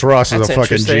 Atticus Ross is That's a fucking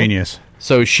interesting. genius.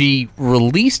 So she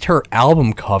released her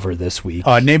album cover this week,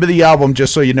 Name of the album,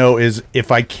 just so you know, is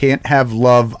If I Can't Have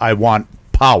Love, I Want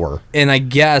Power. and I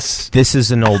guess This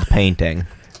is an old painting.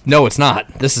 no, it's not.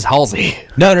 This is Halsey.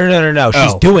 No.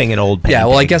 She's Oh. doing an old painting. Yeah,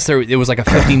 well, I guess it was like a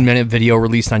 15-minute video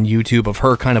released on YouTube of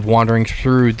her kind of wandering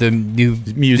through the new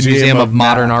Museum of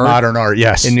Modern Art. Modern Art,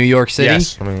 yes. In New York City,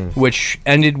 Yes. which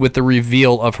ended with the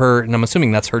reveal of her, and I'm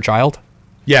assuming that's her child,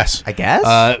 Yes. I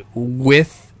guess.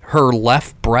 with her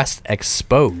left breast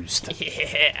exposed.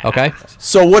 Okay?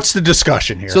 So what's the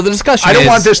discussion here? So the discussion I don't is-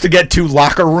 want this to get too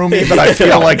locker roomy, but I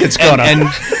feel like it's gonna. And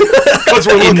Because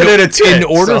we're looking at it in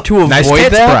order to avoid Nice tits,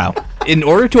 that, bro. in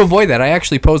order to avoid that, I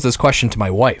actually posed this question to my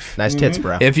wife. nice tits,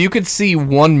 bro. If you could see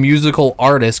one musical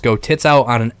artist go tits out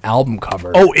on an album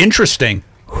cover, Oh, interesting.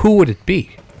 who would it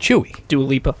be? Chewy. Dua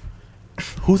Lipa.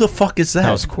 Who the fuck is that?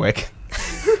 that was quick.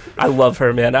 I love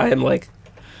her, man. I am like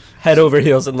head over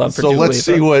heels in love for So Dua let's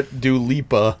Lipa. see what Dua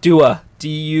Lipa, Dua.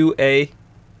 D-U-A.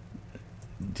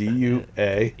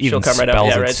 D-U-A. Even come right up. spells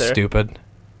Yeah, it right there. stupid.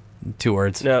 2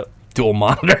 words. No. Dual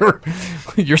monitor.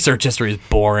 Your search history is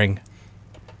boring.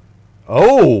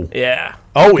 Oh. Yeah.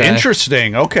 Oh, Okay.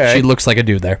 interesting. Okay. She looks like a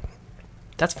dude there.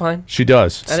 That's fine. She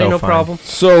does. That ain't no fine. problem.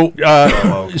 So,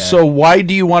 so why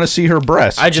do you want to see her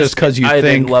breasts? I just because you I'm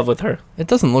think in love with her. It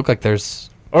doesn't look like there's.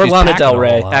 Or she's Lana packing Del a Rey.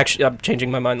 whole lot. Actually, I'm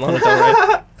changing my mind. Lana Del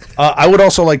Rey. I would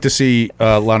also like to see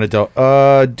Lana Del.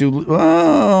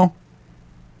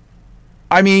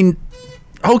 I mean,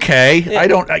 okay. I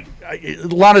don't.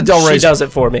 Lana Del Rey. She does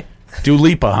it for me. Dua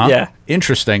Lipa, huh? Yeah.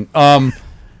 Interesting.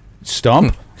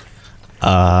 Stump.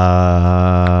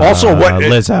 Also, Also, what-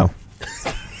 Lizzo.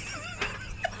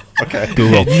 Okay.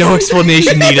 Google. No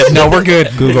explanation needed. No, we're good.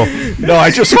 Google. No,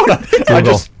 I just want to. I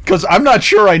just because I'm not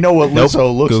sure I know what Nope.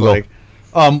 Lizzo looks Google. like.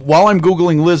 While I'm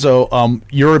Googling Lizzo,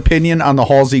 your opinion on the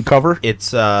Halsey cover?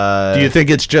 It's Do you think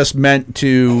it's just meant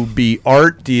to be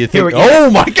art? Do you think? Here we- Oh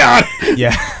my God!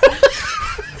 yeah.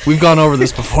 We've gone over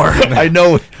this before. I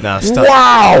know. No, stump,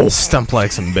 Wow! stump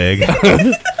like some big.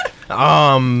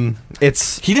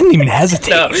 It's He didn't even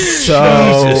hesitate.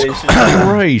 so.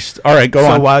 Christ! All right, go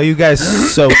So on. while you guys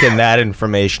soak in that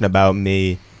information about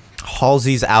me,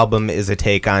 Halsey's album is a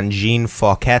take on Jean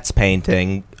Fouquet's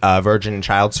painting, Virgin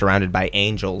Child Surrounded by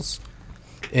Angels.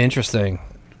 Interesting.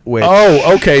 Which,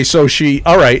 Oh, okay. So she.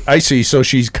 All right, I see. So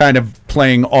she's kind of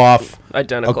playing off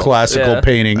Identical. a classical Yeah.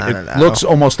 painting. I It don't know. looks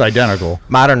almost identical.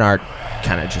 modern art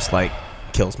kind of just like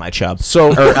kills my chub.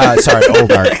 So, Sorry,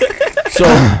 old art. so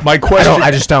my question. I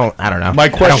don't know. My I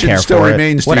don't question care still for it.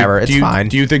 remains: Whatever, do it's you, fine.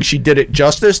 Do you think she did it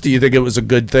justice? Do you think it was a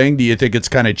good thing? Do you think it's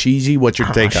kind of cheesy? What's your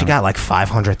take She on it? got like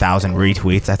 500,000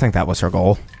 retweets. I think that was her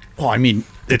goal. Well, I mean,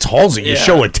 it's Halsey. You Yeah.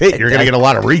 show a tit, you're gonna get a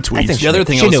lot of retweets. think The other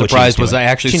thing She I was knew what she surprised was was I doing.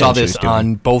 actually She saw knew what she this was doing.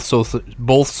 on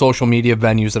both social media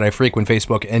venues that I frequent,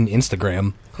 Facebook and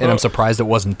Instagram, and I'm surprised it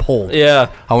wasn't pulled. Yeah.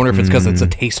 I wonder if it's because Mm. it's a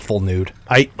tasteful nude.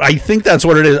 I think that's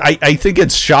what it is. I think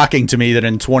it's shocking to me that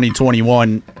in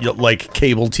 2021, like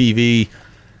cable TV,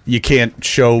 you can't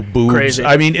show boobs. Crazy.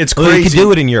 I mean, it's Well, you crazy. could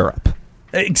do it in Europe.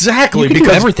 Exactly, You can do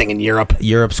because everything in Europe.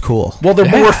 Europe's cool. well, they're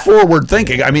more forward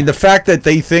thinking. I mean, the fact that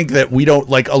they think that we don't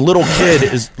like a little kid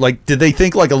is like, did they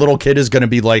think like a little kid is going to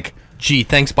be like? Gee,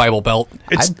 thanks, Bible Belt.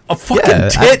 It's I- a fucking yeah,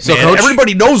 tit, so man. Coach-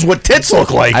 Everybody knows what tits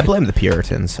look like. I blame the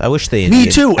Puritans. I wish the Me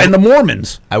Indians, too, and the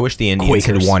Mormons. I wish the Indians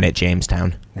Quakers. had won at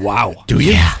Jamestown. Wow. Do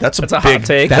you? That's a That's a big hot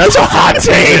take. That's a hot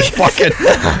take.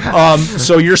 Fucking.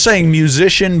 So you're saying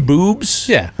musician boobs?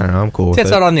 Yeah. I don't know. I'm cool with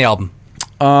Tits it. out on the album.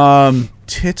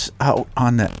 Tits out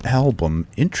on the album.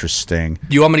 Interesting.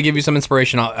 Do you want me to give you some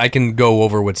inspiration? I can go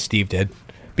over what Steve did.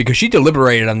 Because she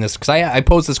deliberated on this. Because I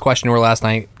posed this question to her last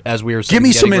night as we were Give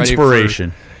me some getting ready for-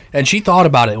 inspiration. and she thought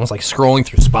about it and was like scrolling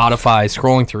through Spotify,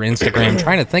 scrolling through Instagram,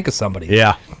 trying to think of somebody.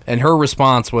 Yeah. And her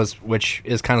response was, which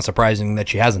is kind of surprising that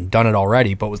she hasn't done it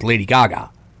already, but was Lady Gaga.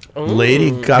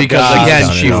 Lady Gaga. Because again,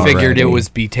 done she it figured it already. was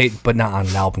but not on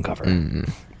an album cover.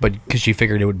 But because she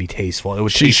figured it would be tasteful. It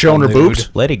would She's tasteful shown her nude.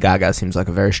 boobs? Lady Gaga seems like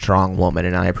a very strong woman,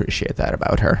 and I appreciate that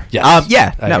about her. Yes.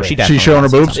 Yeah. I No, agree. she definitely. She's showing her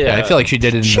has. boobs? Yeah, I feel like she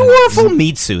did it in She the- wore a full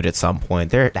meat suit at some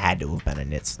point. There had to have been a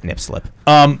nip slip.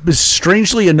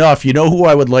 Strangely enough, you know who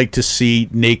I would like to see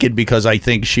naked because I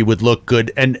think she would look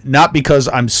good, and not because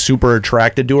I'm super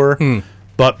attracted to her,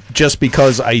 but just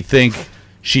because I think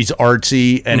she's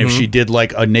artsy, and if she did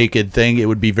like a naked thing, it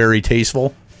would be very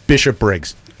tasteful. Bishop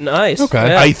Briggs. Nice. Okay.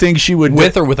 Yeah. I think she would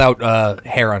with or without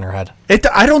hair on her head.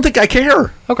 I don't think I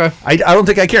care. Okay. I don't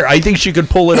think I care. I think she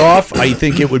could pull it off. I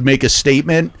think it would make a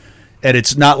statement, and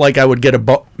it's not like I would get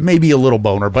maybe a little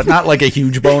boner, but not like a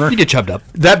huge boner. You get chubbed up.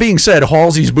 That being said,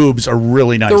 Halsey's boobs are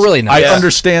really nice. They're really nice. I Yeah.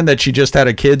 understand that she just had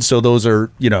a kid, so those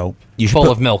are, You should Full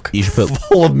put- of milk. You should put.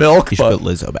 full of milk. You should but put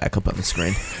Lizzo back up on the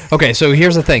screen. Okay, so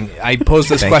here's the thing. I posed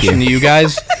this Thank question you. to you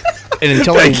guys, and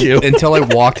Thank you. until I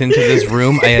walked into this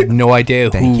room, I had no idea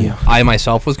Thank who you. I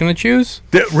myself was going to choose.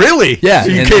 Really? Yeah, So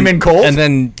you and came then- in cold? and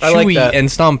then I like Chewy that.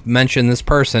 and Stump mentioned this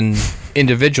person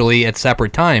individually at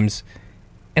separate times,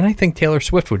 and I think Taylor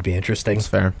Swift would be interesting It's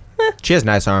fair. She has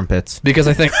nice armpits. because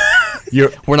I think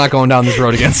You're, we're not going down this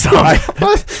road again, Stump.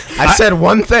 I said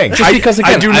one thing. Just because I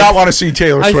again, do not want to see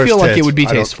Taylor I Swift. feel like it tits. would be I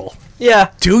don't- tasteful. Yeah.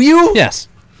 Do you? Yes.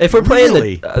 If we're playing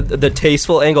Really? the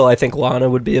tasteful angle, I think Lana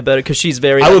would be a better because she's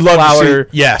very I would love flower,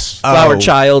 to see. Yes. flower Oh.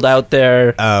 child out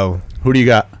there. Oh, Who do you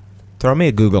got? throw me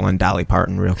a Google on Dolly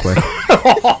Parton real quick.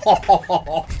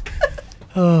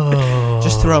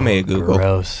 Just throw me a Google.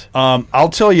 Gross. I'll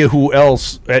tell you who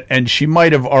else, and she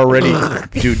might have already.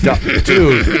 dude.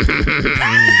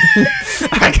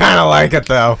 I kind of like it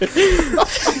though.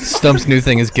 Stump's new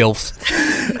thing is gilfs.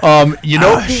 You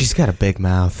know, She's got a big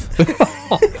mouth.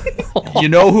 you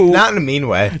know who Not in a mean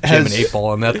way. Jim and 8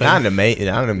 Ball on that thing. Not in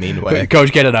a mean way.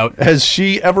 Coach, get it out. has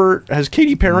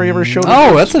Katy Perry ever shown?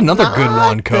 Oh, that's another good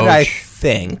one, Not that I Coach.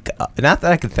 think. Not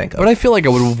that I could think of. But I feel like I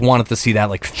would have wanted to see that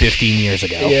like 15 years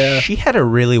ago. Yeah. She had a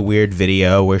really weird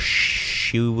video where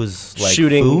she was like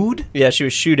shooting food. Yeah, she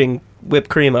was shooting whipped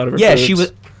cream out of her. Yeah, foods. she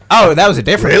was. Oh, that was a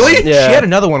different. Really? one. Yeah. She had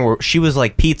another one where she was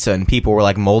like pizza and people were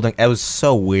like molding. It was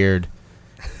so weird.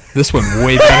 This went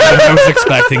way better than I was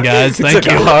expecting, guys. Thank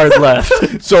Took a you. hard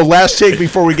left. So last take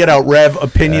before we get out, Rev.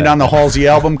 Opinion on the Halsey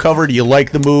album cover? Do you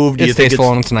like the move? Do you It's think tasteful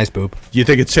and it's a nice boob. you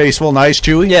think it's tasteful, nice,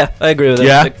 Chewy? Yeah, I agree with it.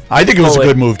 Yeah, Like, I think it was a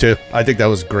totally. good move too. I think that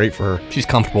was great for her. She's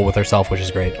comfortable with herself, which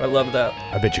is great. I love that.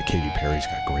 I bet you Katy Perry's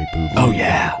got great boobs. Oh,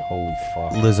 yeah. Holy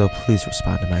fuck. Lizzo, please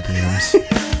respond to my DMs.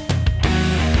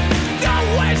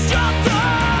 Don't waste your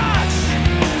touch.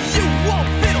 You won't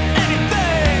feel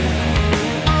anything.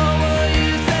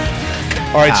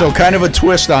 All right, so kind of a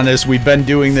twist on this. We've been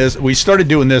doing this. We started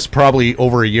doing this probably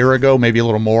over a year ago, maybe a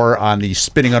little more, on the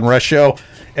Spinning Unrest show,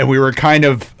 and we were kind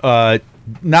of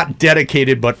not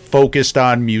dedicated, but focused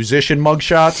on musician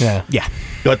mugshots. Yeah.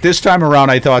 But this time around,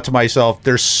 I thought to myself,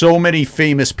 there's so many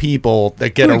famous people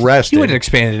that get arrested. You would have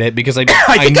expanded it because I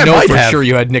think I know might for have. sure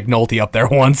you had Nick Nolte up there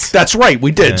once. That's right,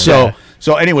 we did.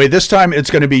 So anyway, this time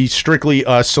it's going to be strictly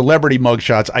celebrity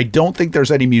mugshots. I don't think there's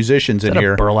any musicians in Is that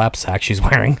here. a burlap sack she's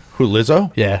wearing? Who,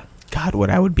 Lizzo? Yeah. God, what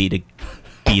I would be to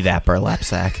be that burlap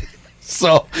sack.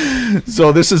 So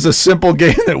this is a simple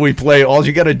game that we play. All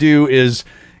you got to do is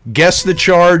guess the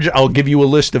charge. I'll give you a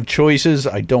list of choices.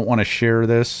 I don't want to share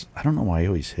this. I don't know why I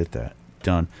always hit that.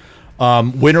 Done.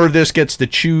 Winner of this gets to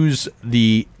choose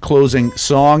the closing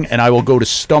song, and I will go to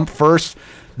Stump first.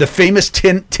 The famous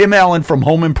Tim Allen from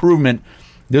Home Improvement.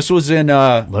 This was in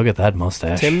Look at that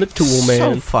mustache. Tim the Tool So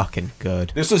Man. fucking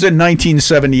good. this was in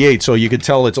 1978, so you could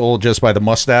tell it's old just by the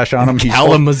mustache on him.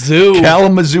 Kalamazoo.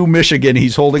 Kalamazoo, Michigan.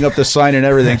 He's holding up the sign and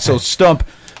everything. So Stump,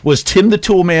 was Tim the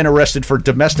Tool Man arrested for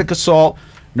domestic assault,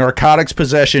 narcotics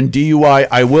possession, DUI?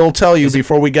 I will tell you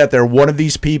before we get there, one of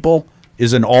these people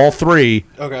is in all three.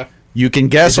 Okay. You can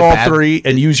guess Is it all bad? three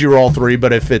and use your all three,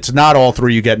 but if it's not all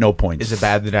three, you get no points. Is it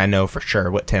bad that I know for sure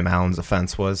what Tim Allen's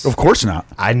offense was? Of course not.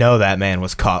 I know that man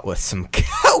was caught with some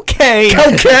cocaine.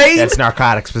 Cocaine? That's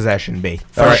narcotics possession, B.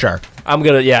 For right. sure. I'm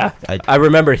gonna, I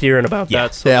remember hearing about Yeah.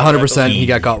 that. So Yeah, 100%. He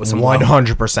got caught with some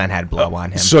 100% had blow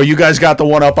on him. So you guys got the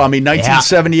one up on me.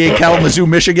 1978, Kalamazoo,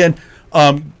 Michigan.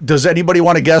 Does anybody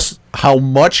want to guess how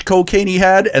much cocaine he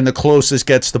had? And the closest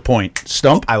gets the point.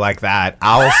 Stump? I like that.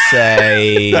 I'll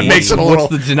say That makes it a little...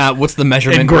 What's the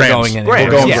measurement In we're grams. going in? Grams.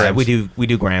 grams. We're going Yeah, grams. we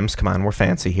do grams. Come on, we're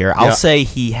fancy here. I'll Yeah. say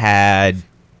he had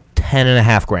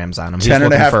 10.5 grams on him. He was 10.5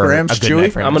 looking for grams, a good Chewy?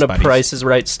 night for him I'm and gonna his buddies. price his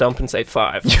right stump and say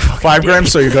 5. 5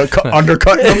 grams, so you're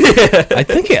undercutting him? I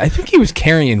think he was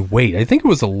carrying weight. I think it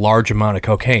was a large amount of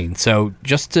cocaine. So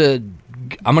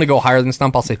I'm going to go higher than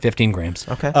Stump. I'll say 15 grams.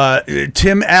 Okay.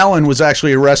 Tim Allen was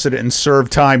actually arrested and served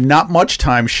time. Not much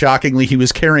time, shockingly. He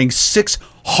was carrying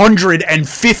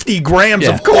 650 grams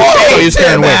of cocaine. So he was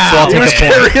carrying weight, so I'll He take was the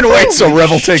point. carrying weight, so Rev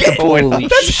will take the point. Holy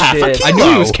shit! I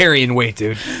knew he was carrying weight,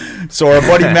 dude. So our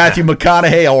buddy Matthew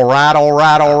McConaughey, all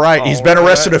right. He's been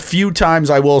arrested a few times,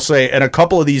 I will say, and a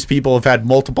couple of these people have had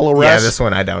multiple Yeah, arrests. this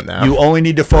one I don't know. You only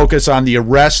need to focus on the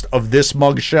arrest of this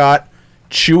mugshot.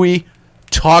 Chewy,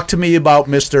 talk to me about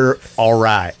Mr. All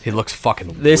Right. He looks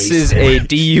fucking This is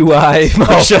wasted. a DUI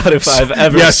mugshot if I've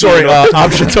ever Yeah, seen sorry, one.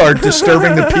 options are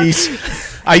disturbing the peace.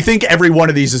 I think every one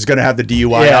of these is going to have the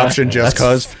DUI Yeah. option just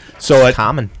because. So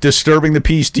common. Disturbing the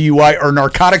peace, DUI, or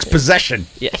narcotics possession.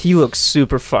 Yeah, he looks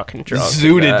super fucking drunk.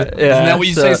 Zooted. Yeah, Isn't that what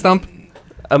you say, Stump?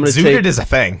 I'm gonna Zooted take. is a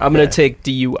thing. I'm gonna take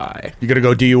DUI. You going to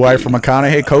go DUI for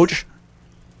McConaughey, coach?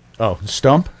 Oh,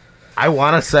 Stump? I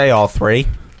want to say all three.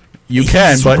 You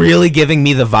can, He's but really giving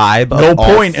me the vibe of no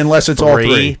all point unless it's all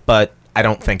three. But I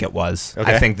don't think it was.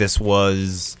 Okay. I think this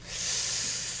was...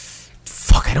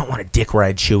 Fuck, I don't want to dick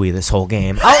ride Chewy this whole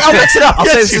game. I'll mix it up. I'll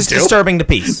say Yes, this you is do. disturbing the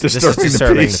peace. Disturbing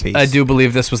the peace. I do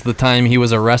believe this was the time he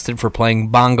was arrested for playing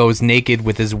bongos naked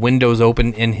with his windows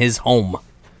open in his home.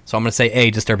 So I'm going to say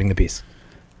A, disturbing the peace.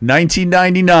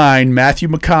 1999, Matthew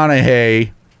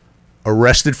McConaughey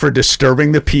arrested for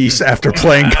disturbing the peace after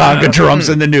playing conga drums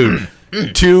in the nude.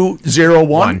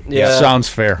 201? Yeah. Sounds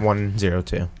fair.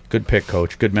 102. Good pick,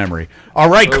 coach. Good memory. All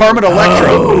right, Carmen Electra,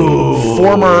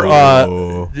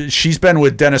 former. She's been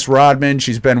with Dennis Rodman.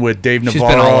 She's been with Dave Navarro.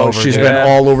 She's been all over, She's dude. been Yeah.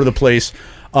 all over the place.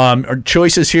 Our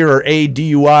choices here are A,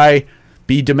 DUI,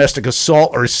 B, domestic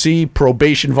assault, or C,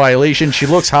 probation violation. She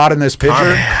looks hot in this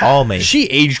picture. Call me. She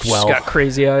aged She's well. got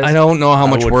crazy eyes. I don't know how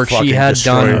much would work she fucking had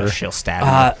destroy done. her. She'll stab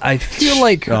me. I feel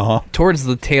like Uh-huh. towards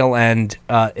the tail end,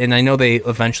 and I know they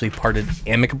eventually parted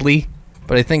amicably,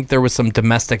 but I think there was some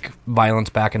domestic violence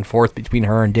back and forth between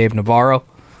her and Dave Navarro.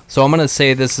 So I'm going to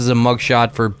say this is a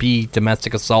mugshot for B,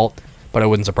 domestic assault, but it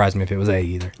wouldn't surprise me if it was A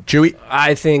either. Chewy,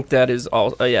 I think that is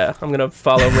all. Yeah, I'm gonna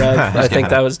follow Rev. I think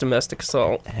that was domestic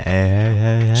assault.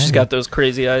 She's got those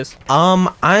crazy eyes. I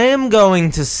am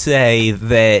going to say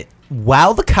that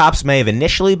while the cops may have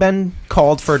initially been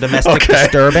called for domestic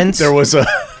disturbance, there was a.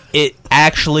 it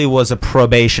actually was a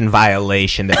probation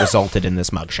violation that resulted in this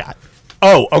mugshot.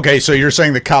 Oh, okay. So you're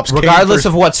saying the cops, Regardless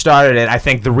of what started it, I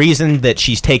think the reason that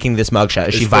she's taking this mugshot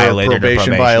is she for a violated her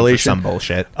probation probation violation. for some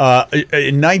bullshit.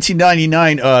 in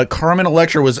 1999, Carmen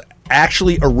Electra was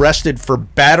actually arrested for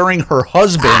battering her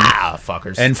husband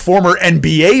Fuckers. and former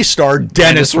NBA star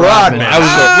Dennis Rodman. I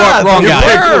was wrong You guy.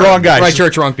 picked the wrong guy. Right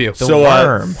church, wrong pew. So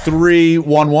worm.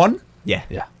 3-1-1. Yeah.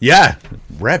 Yeah,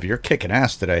 Rev, you're kicking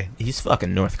ass today. He's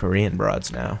fucking North Korean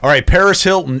broads now. All right, Paris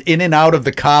Hilton, in and out of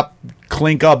the cop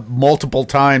clink up multiple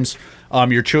times.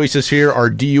 Your choices here are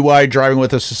DUI, driving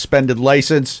with a suspended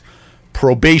license,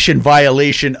 probation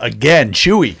violation again.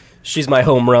 Chewy. She's my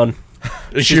home run.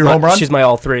 Is she your home run? She's my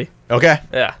all three. Okay.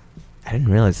 Yeah. I didn't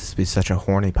realize this would be such a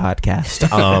horny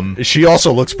podcast. She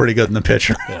also looks pretty good in the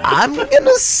picture. I'm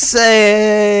gonna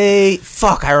say,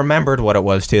 fuck. I remembered what it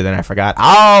was too. Then I forgot.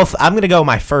 I'm gonna go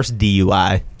my first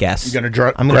DUI guess. You're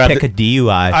gonna I'm gonna pick a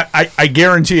DUI. I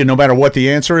guarantee you, no matter what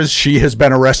the answer is, she has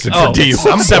been arrested for DUI. She's got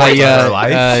How many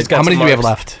some do we have marks.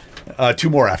 left? 2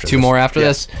 more after. Two this. more after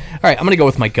this? All right, I'm going to go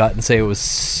with my gut and say it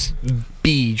was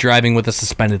B, driving with a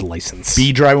suspended license.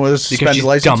 B, driving with a because suspended she's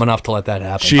license. dumb enough to let that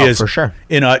happen. She is for sure.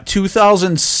 In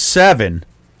 2007,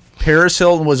 Paris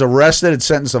Hilton was arrested and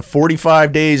sentenced to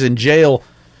 45 days in jail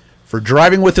for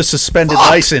driving with a suspended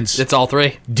license, It's all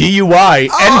three. DUI,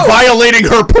 and violating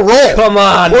her parole. Come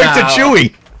on Point now. to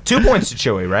Chewy. 2 points to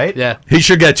Chewy, right? Yeah. He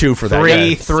should get 2 for that. 3,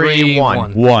 Yeah. 3,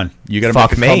 1. 1. You got to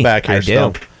Fuck make a me. comeback here. I do.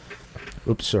 Stump.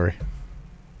 Oops, sorry.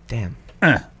 Damn.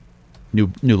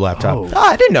 New laptop. Oh. Oh,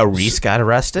 I didn't know Reese got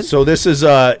arrested. So this is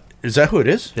that who it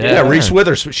is? Yeah. Reese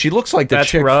Witherspoon. She looks like the That's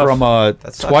chick rough. from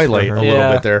sucks Twilight for a her. little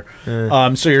Yeah. bit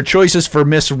there. So your choices for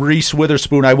Miss Reese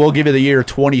Witherspoon, I will give you the year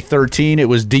 2013. It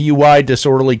was DUI,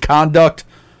 disorderly conduct,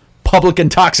 public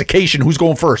intoxication. Who's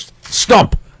going first?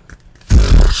 Stump.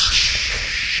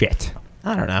 Shit.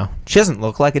 I don't know. She doesn't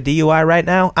look like a DUI right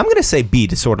now. I'm gonna say B,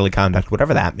 disorderly conduct,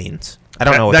 whatever that means. I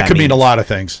don't know what that could mean a means. lot of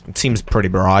things. It seems pretty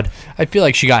broad. I feel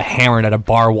like she got hammered at a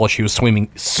bar while she was filming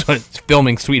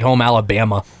Sweet Home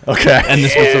Alabama. Okay. And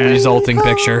this was the resulting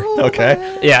picture.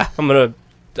 Okay. Yeah, I'm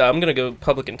gonna go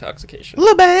public intoxication.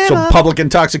 So public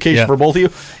intoxication Yeah. for both of you.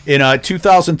 In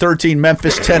 2013,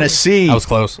 Memphis, Tennessee. I was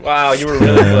close. Wow, you were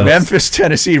really close. Memphis,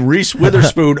 Tennessee, Reese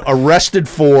Witherspoon arrested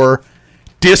for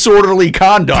disorderly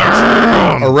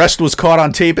conduct. Arrest was caught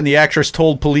on tape, and the actress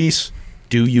told police,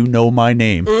 "Do you know my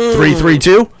name?"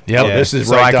 332. Yep. This is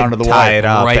So right I down can to the tie wire. it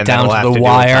up, Right and then down we'll to have the do a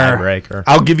wire. tiebreaker.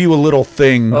 I'll give you a little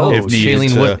thing Oh, if needed.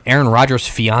 Shailene Wood, Aaron Rodgers'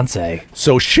 fiance.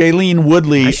 So Shailene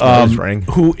Woodley, Nice nose ring.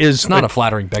 who is It's not a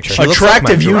flattering picture. looks like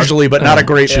attractive my drug- usually, but not a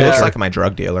great She picture. looks like my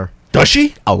drug dealer. Does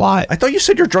she? A lot. I thought you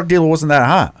said your drug dealer wasn't that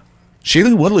hot.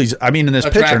 Shailene Woodley's, I mean, in this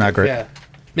picture, not great. Yeah.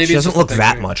 Maybe She it's doesn't just look the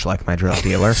that picture. much like my drug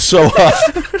dealer. So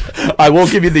I will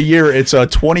give you the year. It's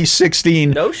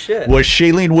 2016. No shit. Was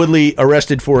Shailene Woodley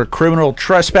arrested for criminal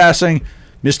trespassing,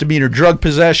 misdemeanor drug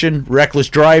possession, reckless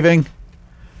driving?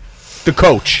 The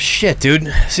coach. Shit,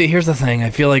 dude. See, here's the thing.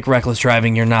 I feel like reckless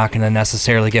driving, you're not going to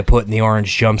necessarily get put in the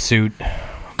orange jumpsuit.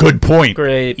 Good point.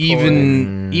 Great.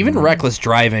 Even reckless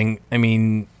driving, I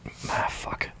mean,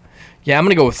 fuck. Yeah, I'm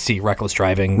going to go with C, reckless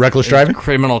driving. Reckless driving?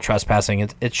 Criminal trespassing,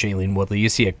 it's Shailene Woodley. You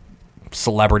see a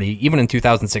celebrity. Even in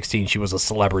 2016, she was a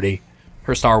celebrity.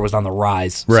 Her star was on the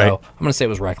rise. Right. So I'm going to say it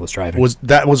was reckless driving. Was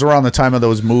around the time of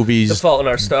those The movies Fault in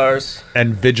Our Stars.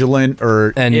 and Vigilant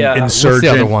or and Yeah. what's the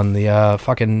Insurgent? other one? The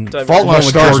fucking... Fault Fault in Our with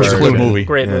Stars George was a good Clooney. movie.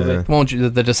 Great movie.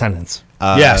 The Descendants.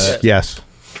 Yes.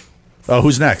 Oh,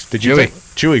 who's next? Did you Chewy. think?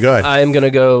 Chewy, go ahead. I am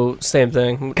gonna go same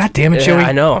thing. God damn it, Yeah, Chewy.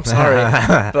 I know. I'm sorry,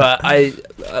 but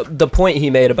the point he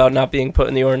made about not being put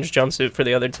in the orange jumpsuit for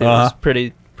the other two was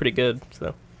pretty good.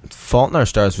 So Fault in Our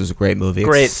Stars was a great movie.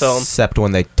 Great film. Except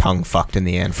when they tongue fucked in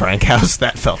the Anne Frank house.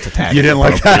 That felt a tad You didn't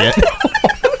like that?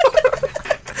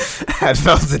 That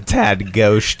felt a tad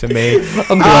gauche to me.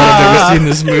 I'm glad I've never seen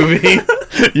this movie.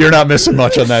 You're not missing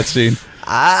much on that scene.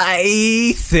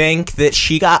 I think that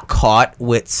she got caught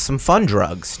with some fun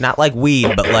drugs. Not like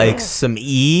weed, but like some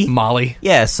E. Molly.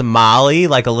 Yeah, some Molly,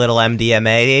 like a little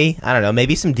MDMA. I don't know,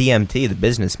 maybe some DMT, the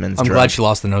businessman's I'm drug. glad she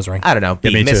lost the nose ring. I don't know.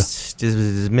 Yeah, me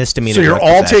too. Misdemeanor. So you're drug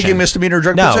all possession. taking misdemeanor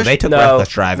drug No, possession? they took No, reckless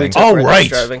driving. we took Oh, reckless right.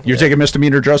 driving, You're yeah. taking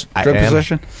misdemeanor drug I am.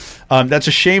 possession? That's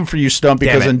a shame for you, Stump,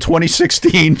 because Damn it. in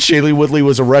 2016, Shailene Woodley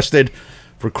was arrested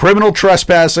for criminal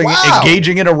trespassing,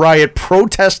 engaging in a riot,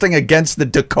 protesting against the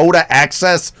Dakota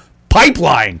Access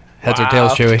Pipeline. Heads or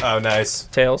tails, Chewy? Oh, nice.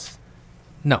 Tails.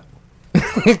 No.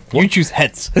 You choose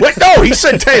heads. Wait, no, he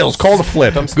said tails. Call the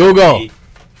flip. Google. You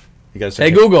gotta say Hey,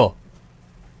 it. Google.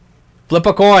 Flip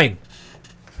a coin.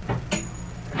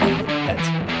 Heads.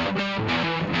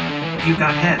 You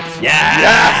got heads.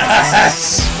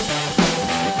 Yes!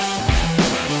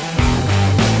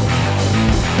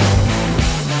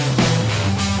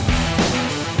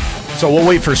 So we'll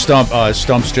wait for Stump.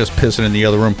 Stump's just pissing in the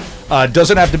other room.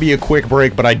 Doesn't have to be a quick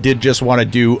break, but I did just want to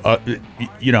do,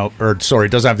 it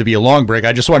doesn't have to be a long break.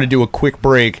 I just want to do a quick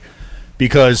break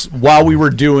because while we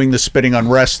were doing the Spitting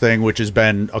Unrest thing, which has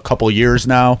been a couple years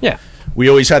now, Yeah. we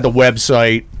always had the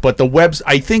website. But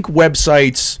I think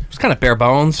websites, It's kind of bare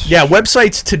bones. yeah,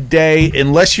 websites today,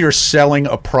 unless you're selling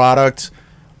a product,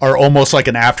 are almost like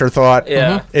an afterthought.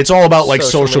 Yeah. It's all about like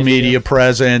social Social media media.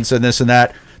 presence and this and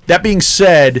that. That being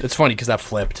said, It's funny because that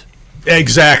flipped.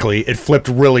 exactly, it flipped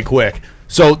really quick.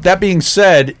 So that being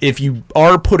said, if you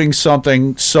are putting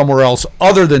something somewhere else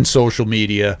other than social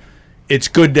media, it's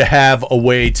good to have a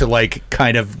way to like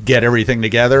kind of get everything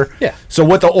together. Yeah. So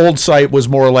what the old site was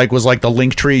more like was like the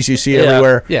link trees you see Yeah.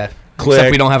 everywhere. Yeah. Click.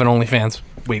 Except we don't have an OnlyFans.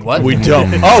 Wait, what? We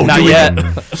don't. Oh, Not do we? yet.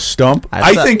 Stump. I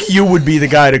I thought- think you would be the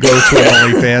guy to go to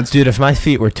an OnlyFans. Dude, if my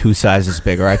feet were 2 sizes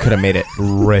bigger, I could have made it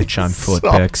rich on foot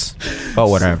pics. But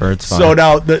whatever, it's fine. So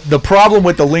now the problem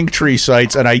with the Linktree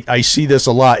sites, and I see this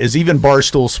a lot, is even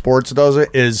Barstool Sports does it,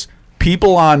 is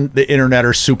people on the internet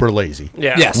are super lazy.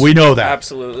 Yeah. Yes. We know that.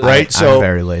 Absolutely. Right? I'm So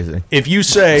very lazy. if you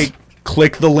say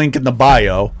click the link in the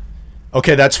bio,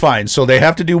 okay, that's fine. So they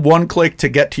have to do one click to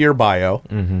get to your bio,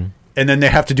 and then they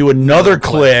have to do another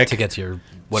click. to get to your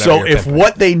whatever. So you're if picking.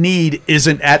 what they need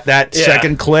isn't at that Yeah.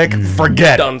 second click,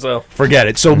 forget it. Dunzo. Forget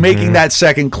it. So making that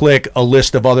second click a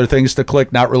list of other things to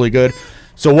click, not really good.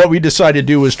 So what we decided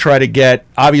to do was try to get,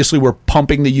 obviously we're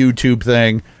pumping the YouTube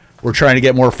thing. We're trying to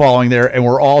get more following there. And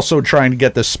we're also trying to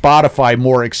get the Spotify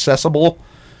more accessible.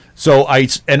 So I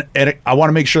want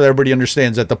to make sure that everybody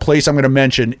understands that the place I'm going to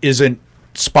mention isn't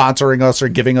sponsoring us or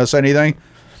giving us anything.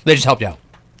 they just help you out.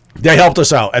 They helped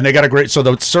us out, and they got a great. So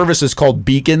the service is called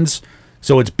Beacons.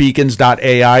 So it's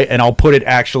beacons.ai, and I'll put it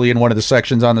actually in one of the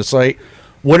sections on the site.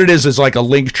 What it is like a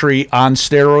link tree on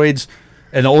steroids.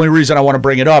 And the only reason I want to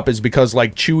bring it up is because,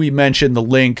 like Chewy mentioned, the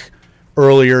link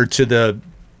earlier to the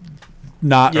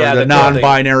Yeah, the clothing.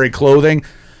 non-binary clothing.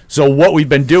 So what we've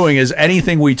been doing is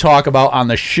anything we talk about on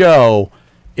the show,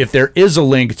 if there is a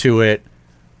link to it,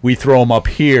 we throw them up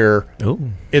here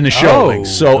in the show Oh.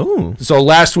 links. So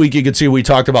last week you could see we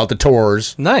talked about the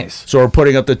tours. Nice. So we're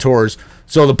putting up the tours.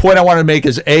 So the point I want to make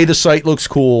is A, the site looks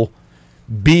cool.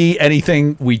 B,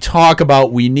 anything we talk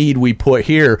about we put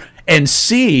here. And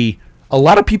C, a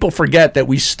lot of people forget that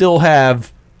we still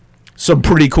have some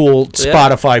pretty cool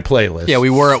Spotify playlists. Yeah,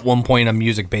 we were at one point a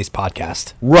music-based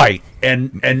podcast. Right.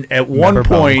 And at one Remember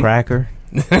point Bone Cracker?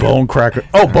 Bone Cracker.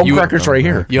 Oh, Bone You- Cracker's right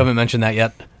here. You haven't mentioned that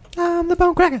yet. I'm the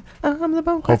Bone Cracker. I'm the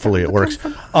Bone Cracker. Hopefully it works.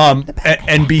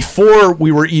 And before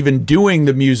we were even doing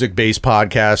the music-based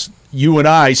podcast, you and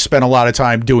I spent a lot of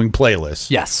time doing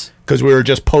playlists. Yes. Because we were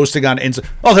just posting on Insta.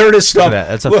 Oh, there it is. Stuff.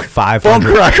 That's a Look, 500.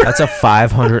 Bone Cracker. That's a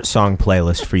 500 song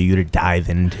playlist for you to dive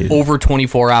into. Over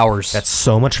 24 hours. That's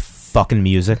so much fucking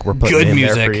music we're putting Good in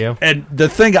there music. for you. And the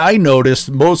thing I noticed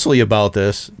mostly about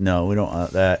this, no, we don't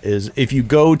want that, is if you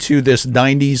go to this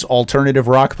 90s alternative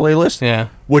rock playlist, Yeah.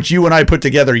 which you and I put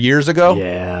together years ago,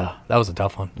 Yeah. That was a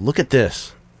tough one. look at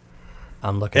this.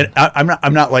 I'm looking. And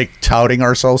I'm not like touting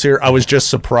ourselves here. I was just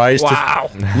surprised. Wow.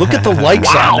 Look at the likes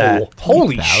on that.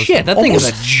 Holy shit, that thing is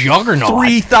a Almost juggernaut.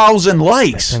 3,000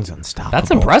 likes. Things unstoppable. That's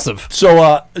impressive. So,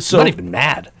 I'm so not even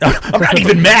mad. I'm not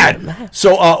even mad.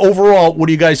 So, overall, what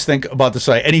do you guys think about the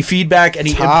site? Any feedback?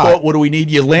 Any input? What do we need?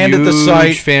 You landed the Huge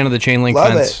site. fan of the chain link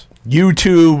Love fence. it.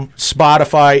 YouTube,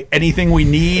 Spotify, anything we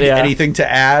need, Yeah. anything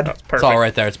to add. It's all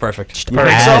right there. It's perfect. You think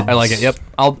so? I like it. Yep.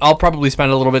 I'll probably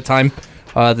spend a little bit of time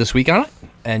this week on it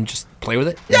and just play with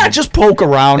it. Yeah, just poke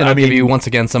around. And I I'll mean, give you once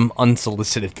again some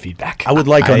unsolicited feedback. I would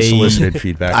like unsolicited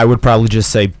feedback. I would probably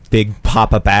just say big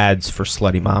pop-up ads for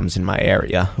slutty moms in my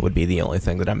area would be the only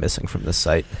thing that I'm missing from this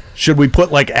site. Should we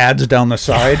put like ads down the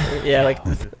side? Yeah, like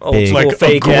old Big. school Like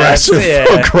fake ads. aggressive,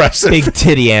 Yeah. aggressive. Big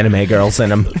titty anime girls in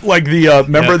them. Like the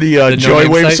remember the No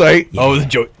Joywave Name site? Oh,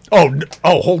 the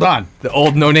Hold on. the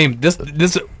old no name. This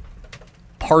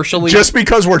partially Just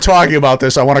because we're talking about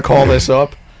this, I want to call this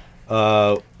up.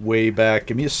 Way back.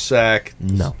 Give me a sec.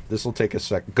 No. This will take a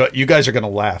sec. You guys are gonna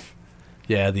laugh.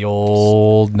 yeah, the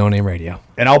old no name radio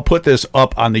And I'll put this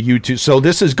up on the YouTube. So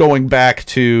this is going back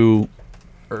to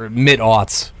or mid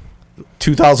aughts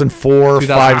 2004,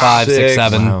 2005, 5, 6, 6,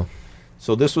 7. Wow.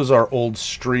 So this was our old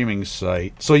streaming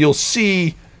site. So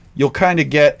you'll kind of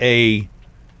get a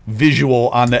visual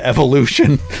on the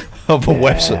evolution of a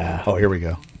website. Oh, here we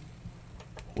go.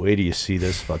 Wait till you see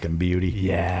this fucking beauty.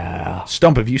 Yeah.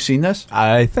 Stump, have you seen this?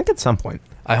 I think at some point.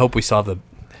 I hope we saw the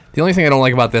only thing I don't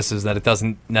like about this is that it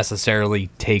doesn't necessarily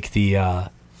take the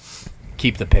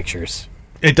keep the pictures.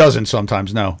 It doesn't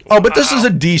sometimes, no. Oh, but this is a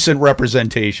decent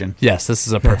representation. Yes, this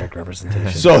is a perfect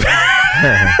representation. So,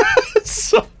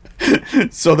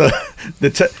 so the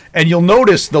And you'll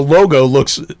notice the logo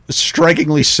looks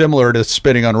strikingly similar to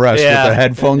Spinning Unrest with the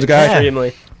headphones guy.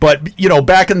 Extremely. But,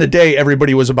 back in the day,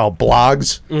 everybody was about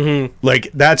blogs. Mm-hmm. Like,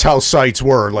 that's how sites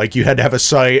were. Like, you had to have a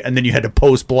site, and then you had to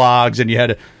post blogs, and you had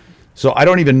to... So, I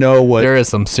don't even know what... There is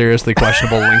some seriously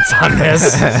questionable links on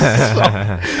this.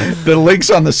 The links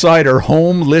on the site are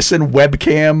home, listen,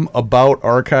 webcam, about,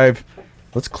 archive.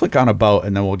 Let's click on about,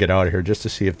 and then we'll get out of here just to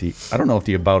see if the... I don't know if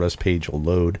the About Us page will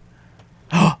load.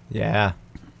 Yeah.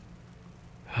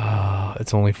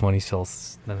 It's only funny still.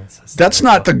 Then it says That's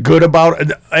not the good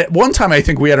about... At one time, I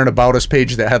think we had an About Us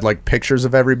page that had, like, pictures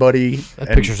of everybody.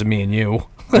 pictures of me and you.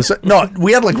 No,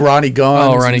 we had, like, Ronnie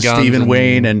Guns Ronnie and Guns Stephen and-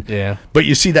 Wayne. And yeah. But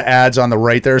you see the ads on the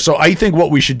right there. So I think what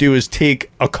we should do is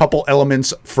take a couple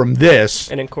elements from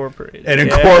this And incorporate it.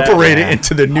 incorporate it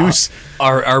into the news.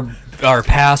 Our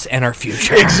past and our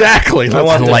future. Exactly. I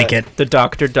want like it. The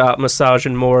Dr. Dot Massage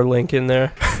and More link in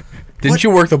there. Didn't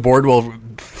you work the board while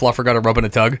Fluffer got a rub and a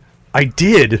tug? I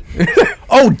did.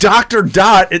 Oh, Dr.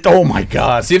 Dot. Oh, my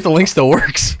God. See if the link still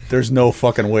works. There's no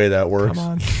fucking way that works. Come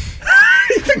on.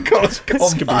 Ethan goes,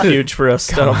 This could be huge for us.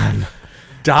 Come on.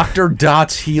 Dr.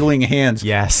 Dot's Healing Hands.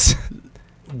 Yes.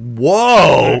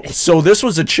 Whoa. So this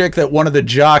was a chick that one of the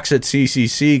jocks at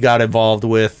CCC got involved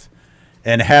with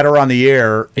and had her on the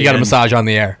air. You got a and massage on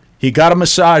the air. He got a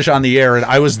massage on the air, and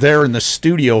I was there in the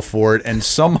studio for it, and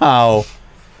somehow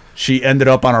she ended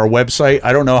up on our website.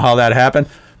 I don't know how that happened,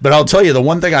 but I'll tell you, the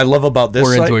one thing I love about this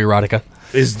We're site into erotica.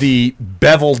 is the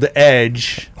beveled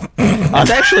edge. That's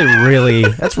actually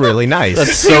that's really nice.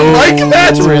 That's so like that?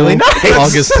 That's really nice.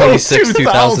 August 26,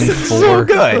 2004. So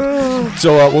good.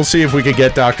 So we'll see if we could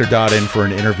get Dr. Dot in for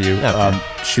an interview. Okay.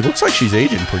 She looks like she's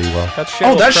aging pretty well. That's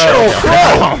Cheryl That's Crow.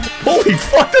 Cheryl Crow. Holy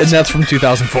fuck. And that's from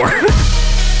 2004.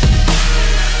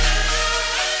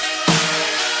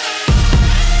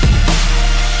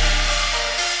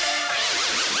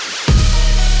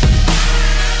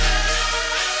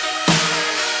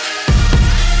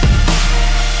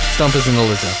 Stump is in the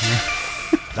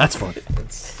Lizzo. That's fun.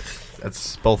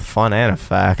 That's both fun and a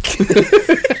fact.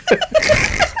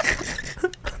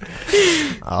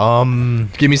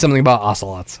 Give me something about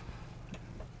ocelots.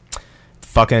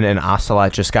 Fucking an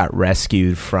ocelot just got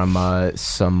rescued from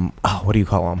some what do you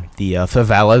call them? The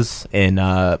favelas in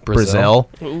Brazil.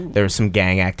 There was some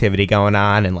gang activity going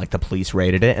on, and like the police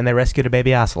raided it, and they rescued a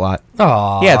baby ocelot.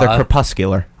 Aww. Yeah, they're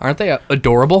crepuscular. Aren't they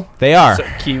adorable? They are. So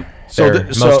cute. They're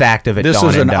most active at this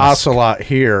dawn is and an dusk. ocelot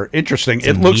here. Interesting. It's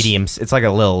It a looks medium. It's like a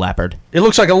little leopard. It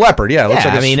looks like a leopard. Yeah, it looks Yeah,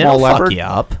 like a I mean, small it'll fuck leopard. you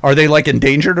up. Are they like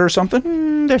endangered or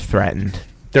something? They're threatened.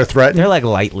 They're threatened. They're like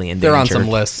lightly endangered. They're on some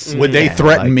lists. Would they Yeah,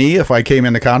 threaten like- me if I came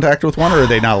into contact with one, or are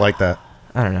they not like that?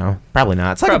 I don't know. Probably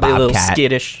not. It's like Probably a a little bobcat.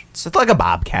 skittish. It's like a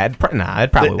bobcat. Nah,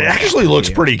 it probably It wouldn't actually fuck looks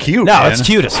you. pretty cute. No, man. it's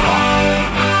cute as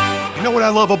fuck. You know what I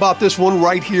love about this one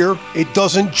right here? It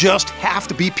doesn't just have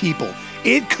to be people.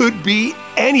 It could be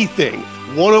anything.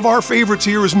 One of our favorites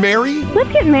here is Mary.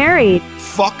 Let's get married.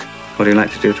 Fuck. What do you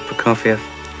like to do to Prokofiev?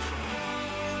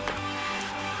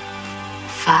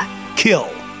 Fuck. Kill.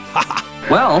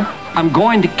 Well, I'm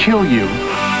going to kill you. All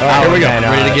right, here we go. and,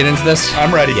 Ready to get into this?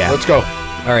 I'm ready. Yeah. Let's go.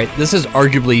 All right. This is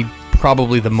arguably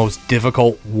probably the most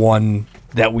difficult one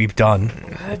that we've done.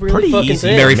 I really Pretty fucking easy.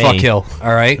 think. Mary me. fuck kill.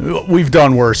 All right. We've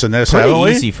done worse than this, Pretty haven't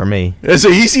we? easy for me. Is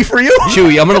it easy for you?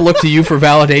 Chewy, I'm gonna look to you for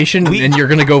validation, and you're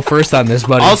gonna go first on this,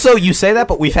 buddy. Also, you say that,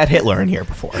 but we've had Hitler in here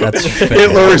before. that's fair.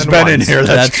 Hitler has been in once. here.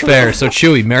 That's fair. So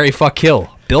Chewy, Mary fuck kill.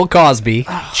 Bill Cosby,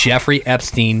 Jeffrey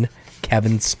Epstein,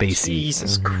 Kevin Spacey.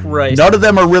 Jesus Christ. None of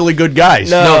them are really good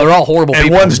guys. No, they're all horrible And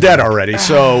people. one's dead already.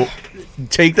 So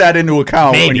take that into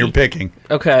account when Maybe. you're picking.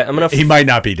 Okay, I'm gonna. He might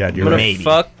not be dead. You're I'm gonna right. Maybe.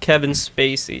 fuck Kevin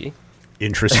Spacey.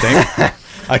 Interesting.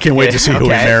 I can't wait to see who he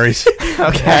Okay. marries.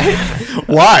 Okay.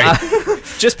 Why?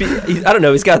 I don't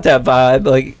know. He's got that vibe,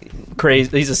 like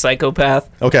crazy. He's a psychopath.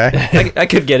 Okay. I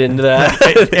could get into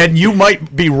that. And you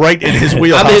might be right in his I'm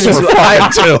wheelhouse in for his,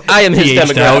 fun, too. I am his He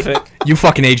aged demographic. out. You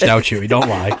fucking aged out, Chewy. Don't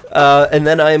lie. And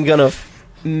then I am gonna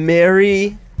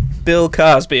marry Bill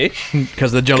Cosby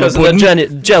Because the Jello because of pudding.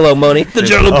 the Jello money. The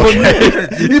Jello pudding.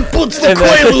 He puts the And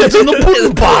then- quaaludes in the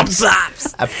pudding pops.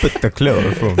 I put the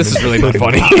chloroform. This is really not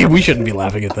funny. We shouldn't be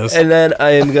laughing at this. And then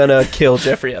I am gonna kill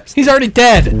Jeffrey Epstein. He's already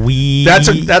dead. That's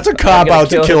a cop gonna out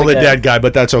to kill kill him the again. dead guy,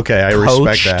 but that's okay. I coach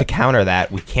respect to that. counter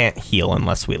that. We can't heal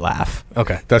unless we laugh.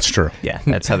 Okay. That's true. Yeah,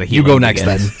 that's how the You healing go next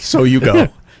begins. then. So you go.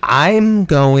 I'm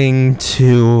going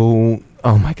to.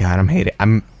 Oh my god, I'm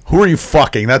hating. Who are you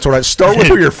fucking? That's what I start with.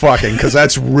 Who you're fucking, because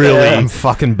that's really. I'm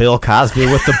fucking Bill Cosby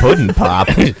with the pudding pop.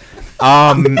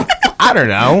 I don't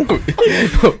know.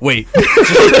 Wait.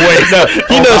 No,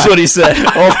 he knows what he said.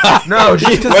 No,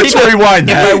 just Let's rewind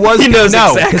If that. I was, He knows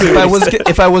no, exactly because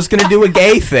if I was gonna do a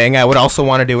gay thing, I would also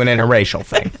want to do an interracial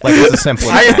thing. Like it's as simple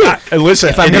as that. Listen,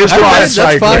 If I'm in gonna his cross, defense, I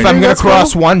that's fine. agree. if I'm gonna That's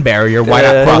cross one barrier, why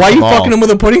not cross Why are you them all? fucking him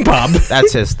with a pudding pop?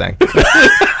 That's his thing.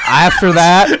 After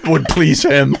that, would please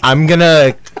him. I'm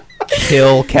gonna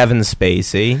kill Kevin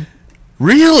Spacey.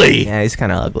 Really? Yeah, he's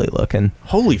kind of ugly looking.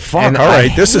 Holy fuck! And All I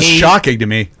right, this is hate- shocking to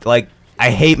me. Like,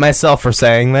 I hate myself for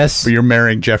saying this. But you're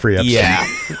marrying Jeffrey Epstein. Yeah,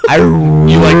 I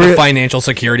You like the financial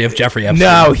security of Jeffrey Epstein?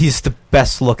 No, he's the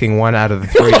best looking one out of the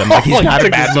three of them. Like, he's not a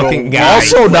bad looking guy.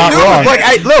 Also not wrong.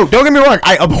 Like, don't get me wrong.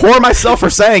 I abhor myself for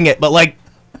saying it, but like,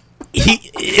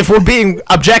 if we're being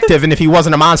objective, and if he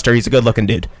wasn't a monster, he's a good looking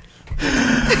dude.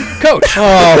 Coach.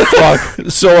 Oh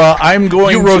fuck! So I'm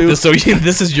going. You wrote to, this, so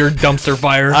this is your dumpster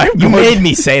fire. You made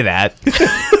me say that.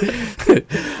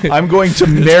 I'm going to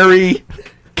marry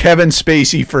Kevin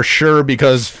Spacey for sure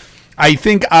because I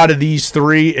think out of these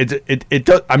three, it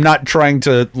does, I'm not trying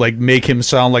to like make him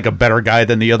sound like a better guy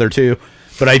than the other two,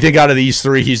 but I think out of these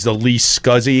three, he's the least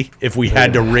scuzzy. If we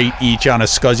had to rate each on a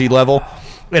scuzzy level,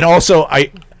 and also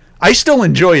I still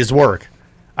enjoy his work.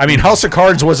 I mean, House of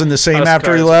Cards wasn't the same House of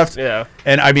after he Cards, left. yeah.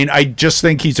 And I mean, I just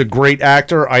think he's a great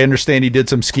actor. I understand he did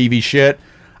some skeevy shit.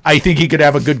 I think he could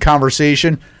have a good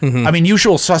conversation. I mean,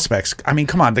 Usual Suspects. I mean,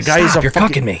 come on, the guy is a You're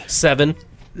fucking cucking me. 7.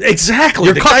 Exactly.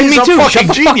 You're the cucking guy's me a too. fucking Shut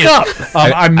the genius. fuck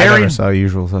up. I'm married.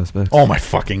 Usual Suspects. Oh my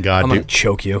fucking god, I'm gonna dude!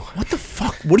 choke you. What the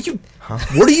fuck? What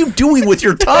are you doing with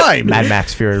your time? Mad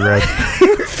Max Fury Road.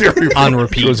 Fury On Road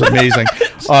repeat. was amazing.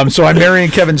 So I'm marrying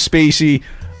Kevin Spacey.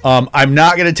 I'm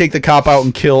not going to take the cop out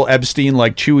and kill Epstein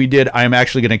like Chewie did. I'm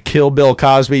actually going to kill Bill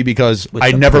Cosby because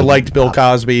I the never pudding liked Bill pop.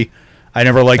 Cosby. I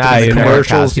never liked him in you the never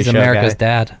commercials. Cosby He's show America's guy.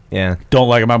 dad. Yeah. Don't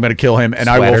like him. I'm going to kill him, and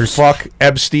I will Sweaters. fuck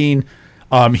Epstein.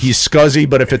 He's scuzzy,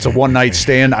 but if it's a one night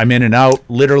stand, I'm in and out.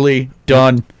 Literally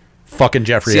done. Fucking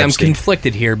Jeffrey See, I'm Epstein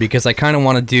conflicted here because I kind of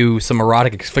want to do some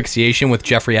erotic asphyxiation with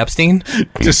Jeffrey Epstein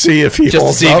to see if he just to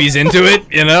holds see up. if he's into it,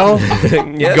 you know?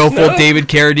 Yes, Go full no. David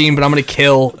Carradine, but I'm going to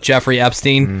kill Jeffrey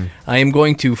Epstein. I am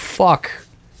going to fuck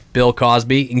Bill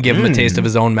Cosby and give him a taste of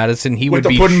his own medicine. He With would the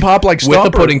be pudding pop like with the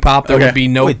Stump, or- pudding pop. There Okay. would be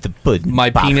no. With the pudding my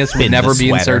pop penis would in never the be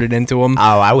sweater. inserted into him. Oh,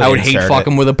 I would hate insert fuck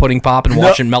it. him with a pudding pop and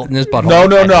watch it melt in his butthole.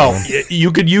 No.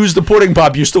 You could use the pudding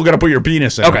pop. You still got to put your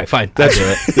penis in. Okay, it. fine. That's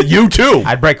you too.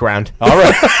 I'd break ground. All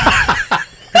right.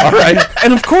 All right.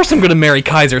 And of course, I'm going to marry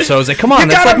Kaiser Soze. Come on, You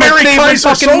that's gotta like my marry favorite Kaiser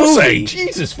fucking Soze. movie.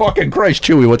 Jesus fucking Christ,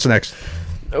 Chewie. What's next?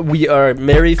 We are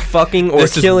marry, fucking, or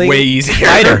This is killing. way easier.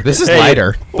 Lighter. This is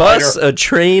lighter. Bus, a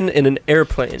train, and an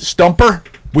airplane. Stumper.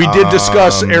 We did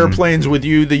discuss airplanes with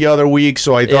you the other week,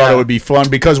 so I thought Yeah. it would be fun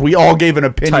because we all gave an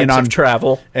opinion Types on of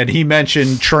travel. and he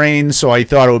mentioned trains, so I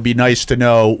thought it would be nice to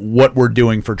know what we're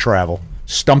doing for travel.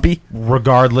 Stumpy?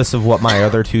 Regardless of what my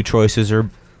other two choices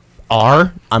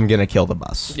are, I'm gonna kill the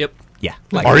bus. Yep. Yeah.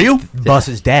 Are you? The bus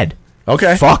is dead.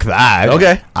 Okay. Fuck that.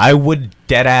 Okay. I would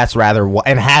dead ass rather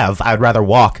I'd rather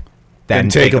walk than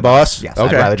And take a bus? Yes.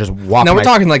 Okay. I'd rather just walk. Now we're my-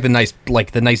 talking like the nice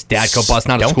Dadco bus,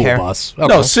 not a Don't school care. bus. No,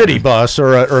 Okay. city bus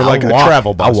or like a I'll walk-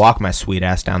 travel bus. I'll walk my sweet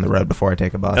ass down the road before I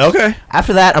take a bus. Okay.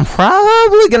 After that, I'm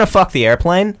probably gonna fuck the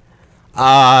airplane.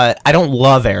 I don't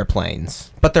love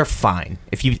airplanes, but they're fine.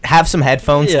 If you have some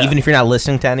headphones, Yeah. even if you're not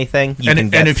listening to anything, you can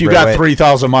And get if you through got it.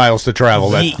 3,000 miles to travel,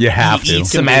 that Ye- you have to. eat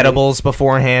some edibles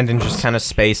beforehand and just kind of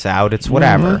space out. It's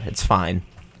whatever. It's fine.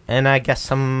 And I guess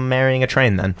I'm marrying a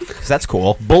train then, because that's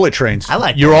cool. Bullet trains. I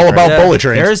like You're bullet all about trains. bullet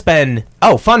trains. There's been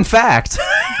fun fact,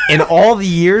 in all the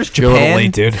years You're a little Japan,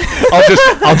 late, dude.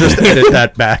 I'll just edit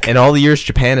that back. in all the years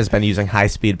Japan has been using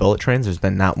high-speed bullet trains. There's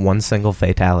been not one single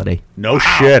fatality. No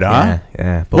shit, huh?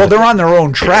 Yeah. Well, they're on their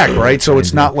own track, right? So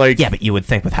it's not like Yeah, but you would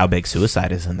think with how big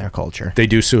suicide is in their culture. they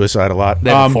do suicide a lot.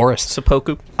 They have a forest.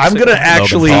 Seppuku. I'm gonna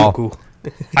actually. Logan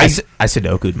I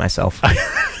Sudoku'd myself.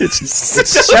 It's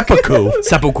seppuku.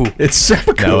 Seppuku. It's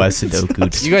seppuku. No, I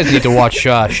Sudoku'd. You guys need to watch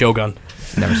Shogun.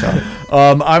 Never saw it.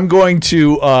 I'm going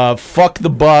to fuck the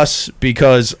bus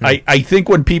because I think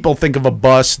when people think of a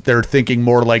bus, they're thinking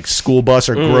more like school bus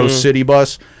or gross city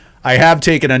bus. I have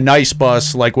taken a nice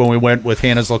bus, like when we went with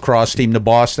Hannah's lacrosse team to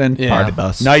Boston. Yeah. Party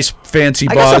bus. Nice fancy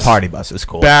I bus. guess a party bus is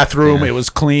cool. Bathroom. Yeah. It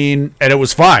was clean and it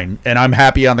was fine. And I'm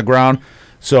happy on the ground.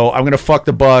 So I'm going to fuck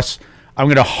the bus. I'm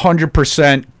going to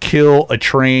 100% kill a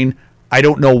train. I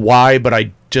don't know why, but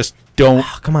I just don't.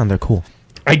 Oh, come on, they're cool.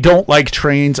 I don't like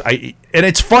trains. And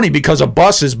it's funny because a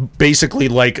bus is basically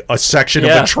like a section of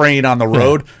Yeah. a train on the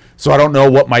road. So I don't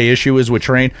know what my issue is with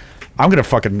train. I'm going to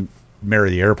fucking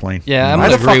marry the airplane. Yeah, I'm Why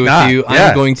going to the fuck agree with not? you. Yeah.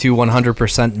 I'm going to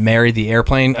 100% marry the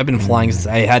airplane. I've been flying since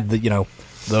I had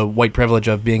the white privilege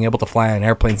of being able to fly on an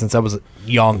airplane since I was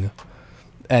young.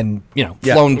 and Yeah.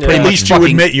 flown pretty At much least you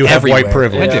fucking admit you have white everywhere.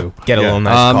 privilege. I do. Get a little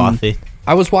nice coffee.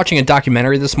 I was watching a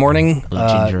documentary this morning.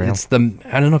 Ginger ale. It's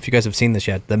I don't know if you guys have seen this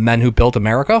yet. The Men Who Built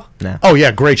America. Oh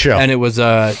yeah, great show. And it was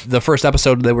the first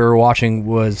episode that we were watching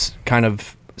was kind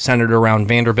of centered around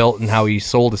Vanderbilt and how he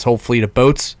sold his whole fleet of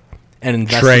boats and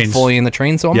invested Trains. fully in the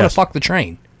train. So I'm gonna Yes. fuck the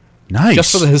train Nice.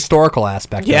 just for the historical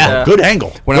aspect. Yeah. Of it. Good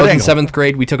angle. When Good I was in angle. 7th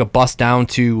grade, we took a bus down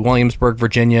to Williamsburg,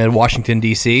 Virginia, Washington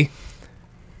D.C.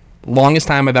 Longest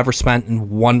time I've ever spent in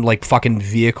one like fucking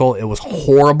vehicle. It was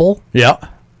horrible. Yeah,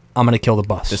 I'm gonna kill the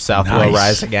bus. The South Nice. will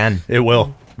rise again. it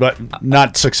will, but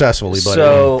not successfully. But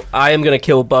So I am gonna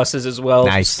kill buses as well.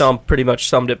 Nice. Stump pretty much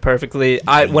summed it perfectly.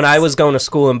 When I was going to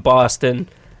school in Boston,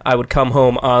 I would come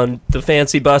home on the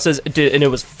fancy buses, and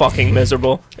it was fucking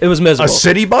miserable. It was a miserable.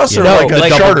 city bus or No, like a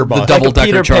like charter the bus? double- Like a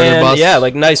Peter double-decker charter Pan, bus? Yeah,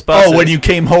 like nice buses. Oh, when you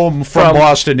came home from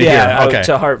Boston to yeah, here. Okay.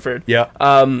 to Hartford. Yeah.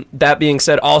 That being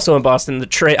said, also in Boston, the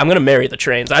train. I'm gonna marry the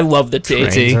trains. I love the T.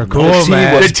 Trains are The cool, T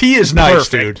man. The tea is nice,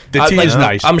 perfect. dude. The tea is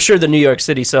nice. I'm sure the New York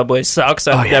City subway sucks.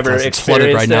 I've yeah, never it does. It's flooded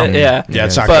experienced right it. now. Yeah, Yeah,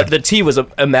 it's not but good. the T was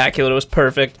immaculate. It was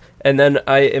perfect. And then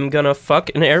I am gonna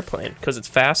fuck an airplane because it's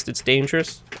fast, it's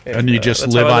dangerous, and you just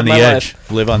that's live how I on the my edge.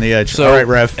 life. Live on the edge. So, All right,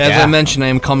 Rev. as Yeah. I mentioned, I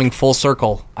am coming full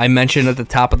circle. I mentioned at the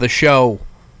top of the show,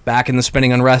 back in the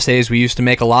Spinning Unrest days, we used to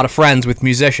make a lot of friends with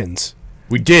musicians.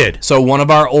 We did. So one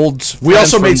of our old We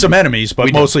friends also made from- some enemies, but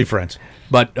We did. mostly friends.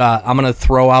 But I'm gonna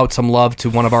throw out some love to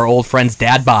one of our old friends,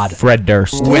 Dad Bod, Fred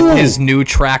Durst. with his new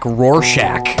track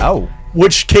Rorschach. Oh.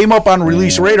 Which came up on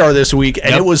Release Radar this week,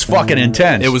 and it was fucking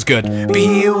intense. It was good.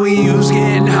 Beer we use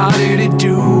getting harder to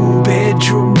do.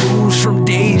 Bedroom moves from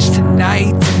days to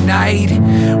night to night.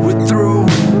 We're through.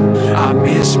 I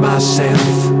miss myself.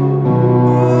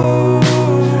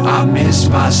 I miss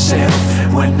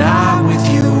myself when I'm with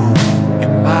you.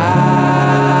 Am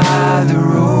I the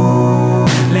road?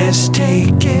 Let's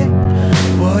take it.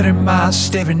 What am I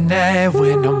staring at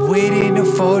when I'm waiting to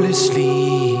fall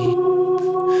asleep?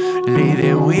 Lay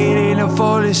there waiting to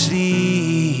fall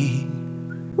asleep.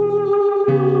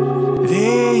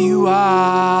 There you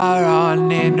are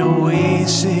on an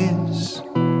oasis.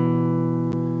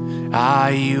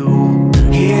 Are you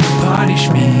here to punish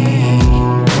me?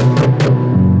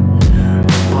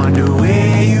 Wonder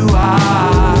where you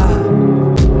are.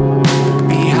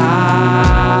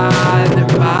 Behind the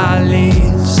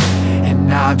eyelids,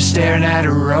 and I'm staring at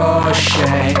a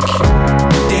Rorschach.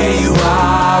 There you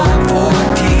are with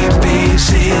 14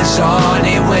 faces on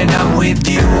it. When I'm with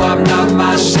you, I'm not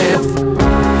myself.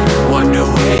 Wonder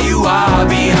where you are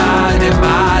behind them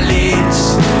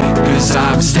eyelids, 'cause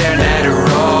I'm staring at a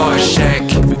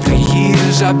Rorschach. For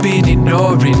years I've been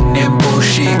ignoring them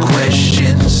bullshit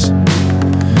questions,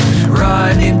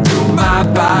 running through my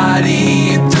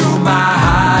body and through my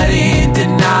heart. And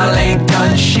denial ain't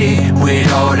done shit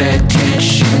with all that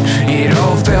tension. It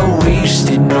all felt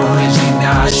wasted, noisy,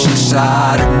 nauseous,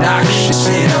 obnoxious.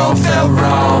 It all felt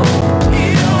wrong.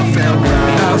 It all felt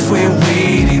wrong. Halfway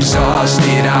weight,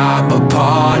 exhausted. I'm a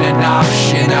pawn, an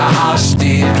option, a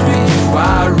hostage. With you I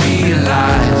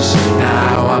realize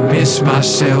now I miss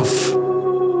myself.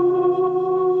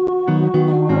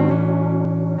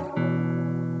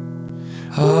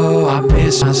 Oh, I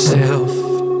miss myself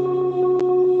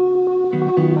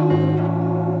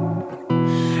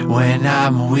when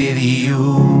I'm with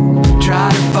you. Try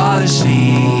to fall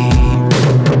asleep.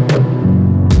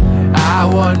 I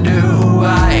wonder who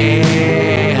I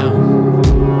am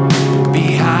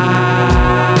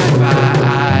behind my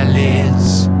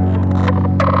eyelids.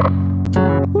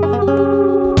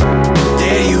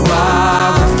 There you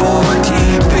are with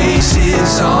 14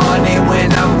 faces on it.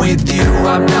 When I'm with you,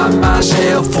 I'm not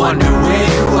myself. Wonder where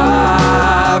you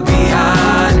are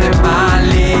behind them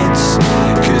eyelids.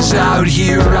 'Cause out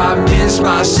here I miss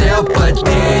myself, but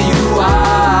there you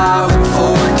are with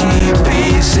 14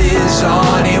 faces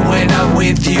on it. When I'm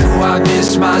with you, I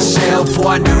miss myself.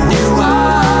 Wonder who you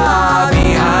are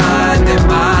behind them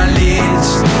eyelids.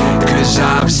 'Cause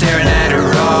I'm staring at a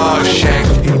Rorschach.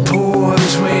 It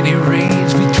pours when it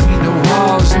rains between the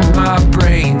walls in my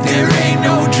brain. There ain't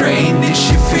no drain, this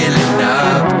shit filling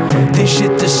up. This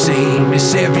shit the same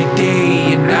as every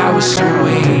day, and I was so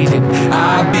waiting.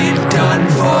 I've been done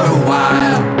for a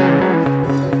while.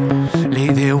 Lay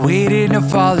there waiting to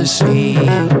fall asleep,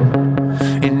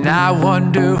 and I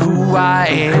wonder who I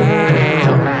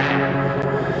am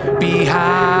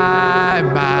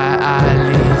behind my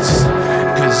eyelids.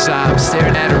 'Cause I'm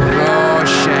staring at a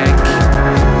Rorschach.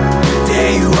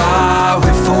 There you are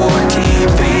with 14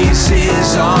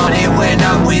 faces on it. When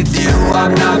I'm with you,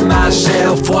 I'm not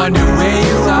myself. Wonder where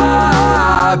you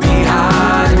are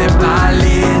behind them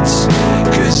eyelids.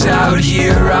 'Cause out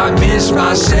here I miss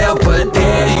myself, but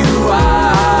there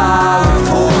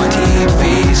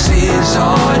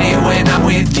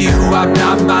I'm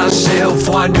not myself.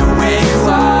 Wonder where you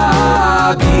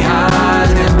are behind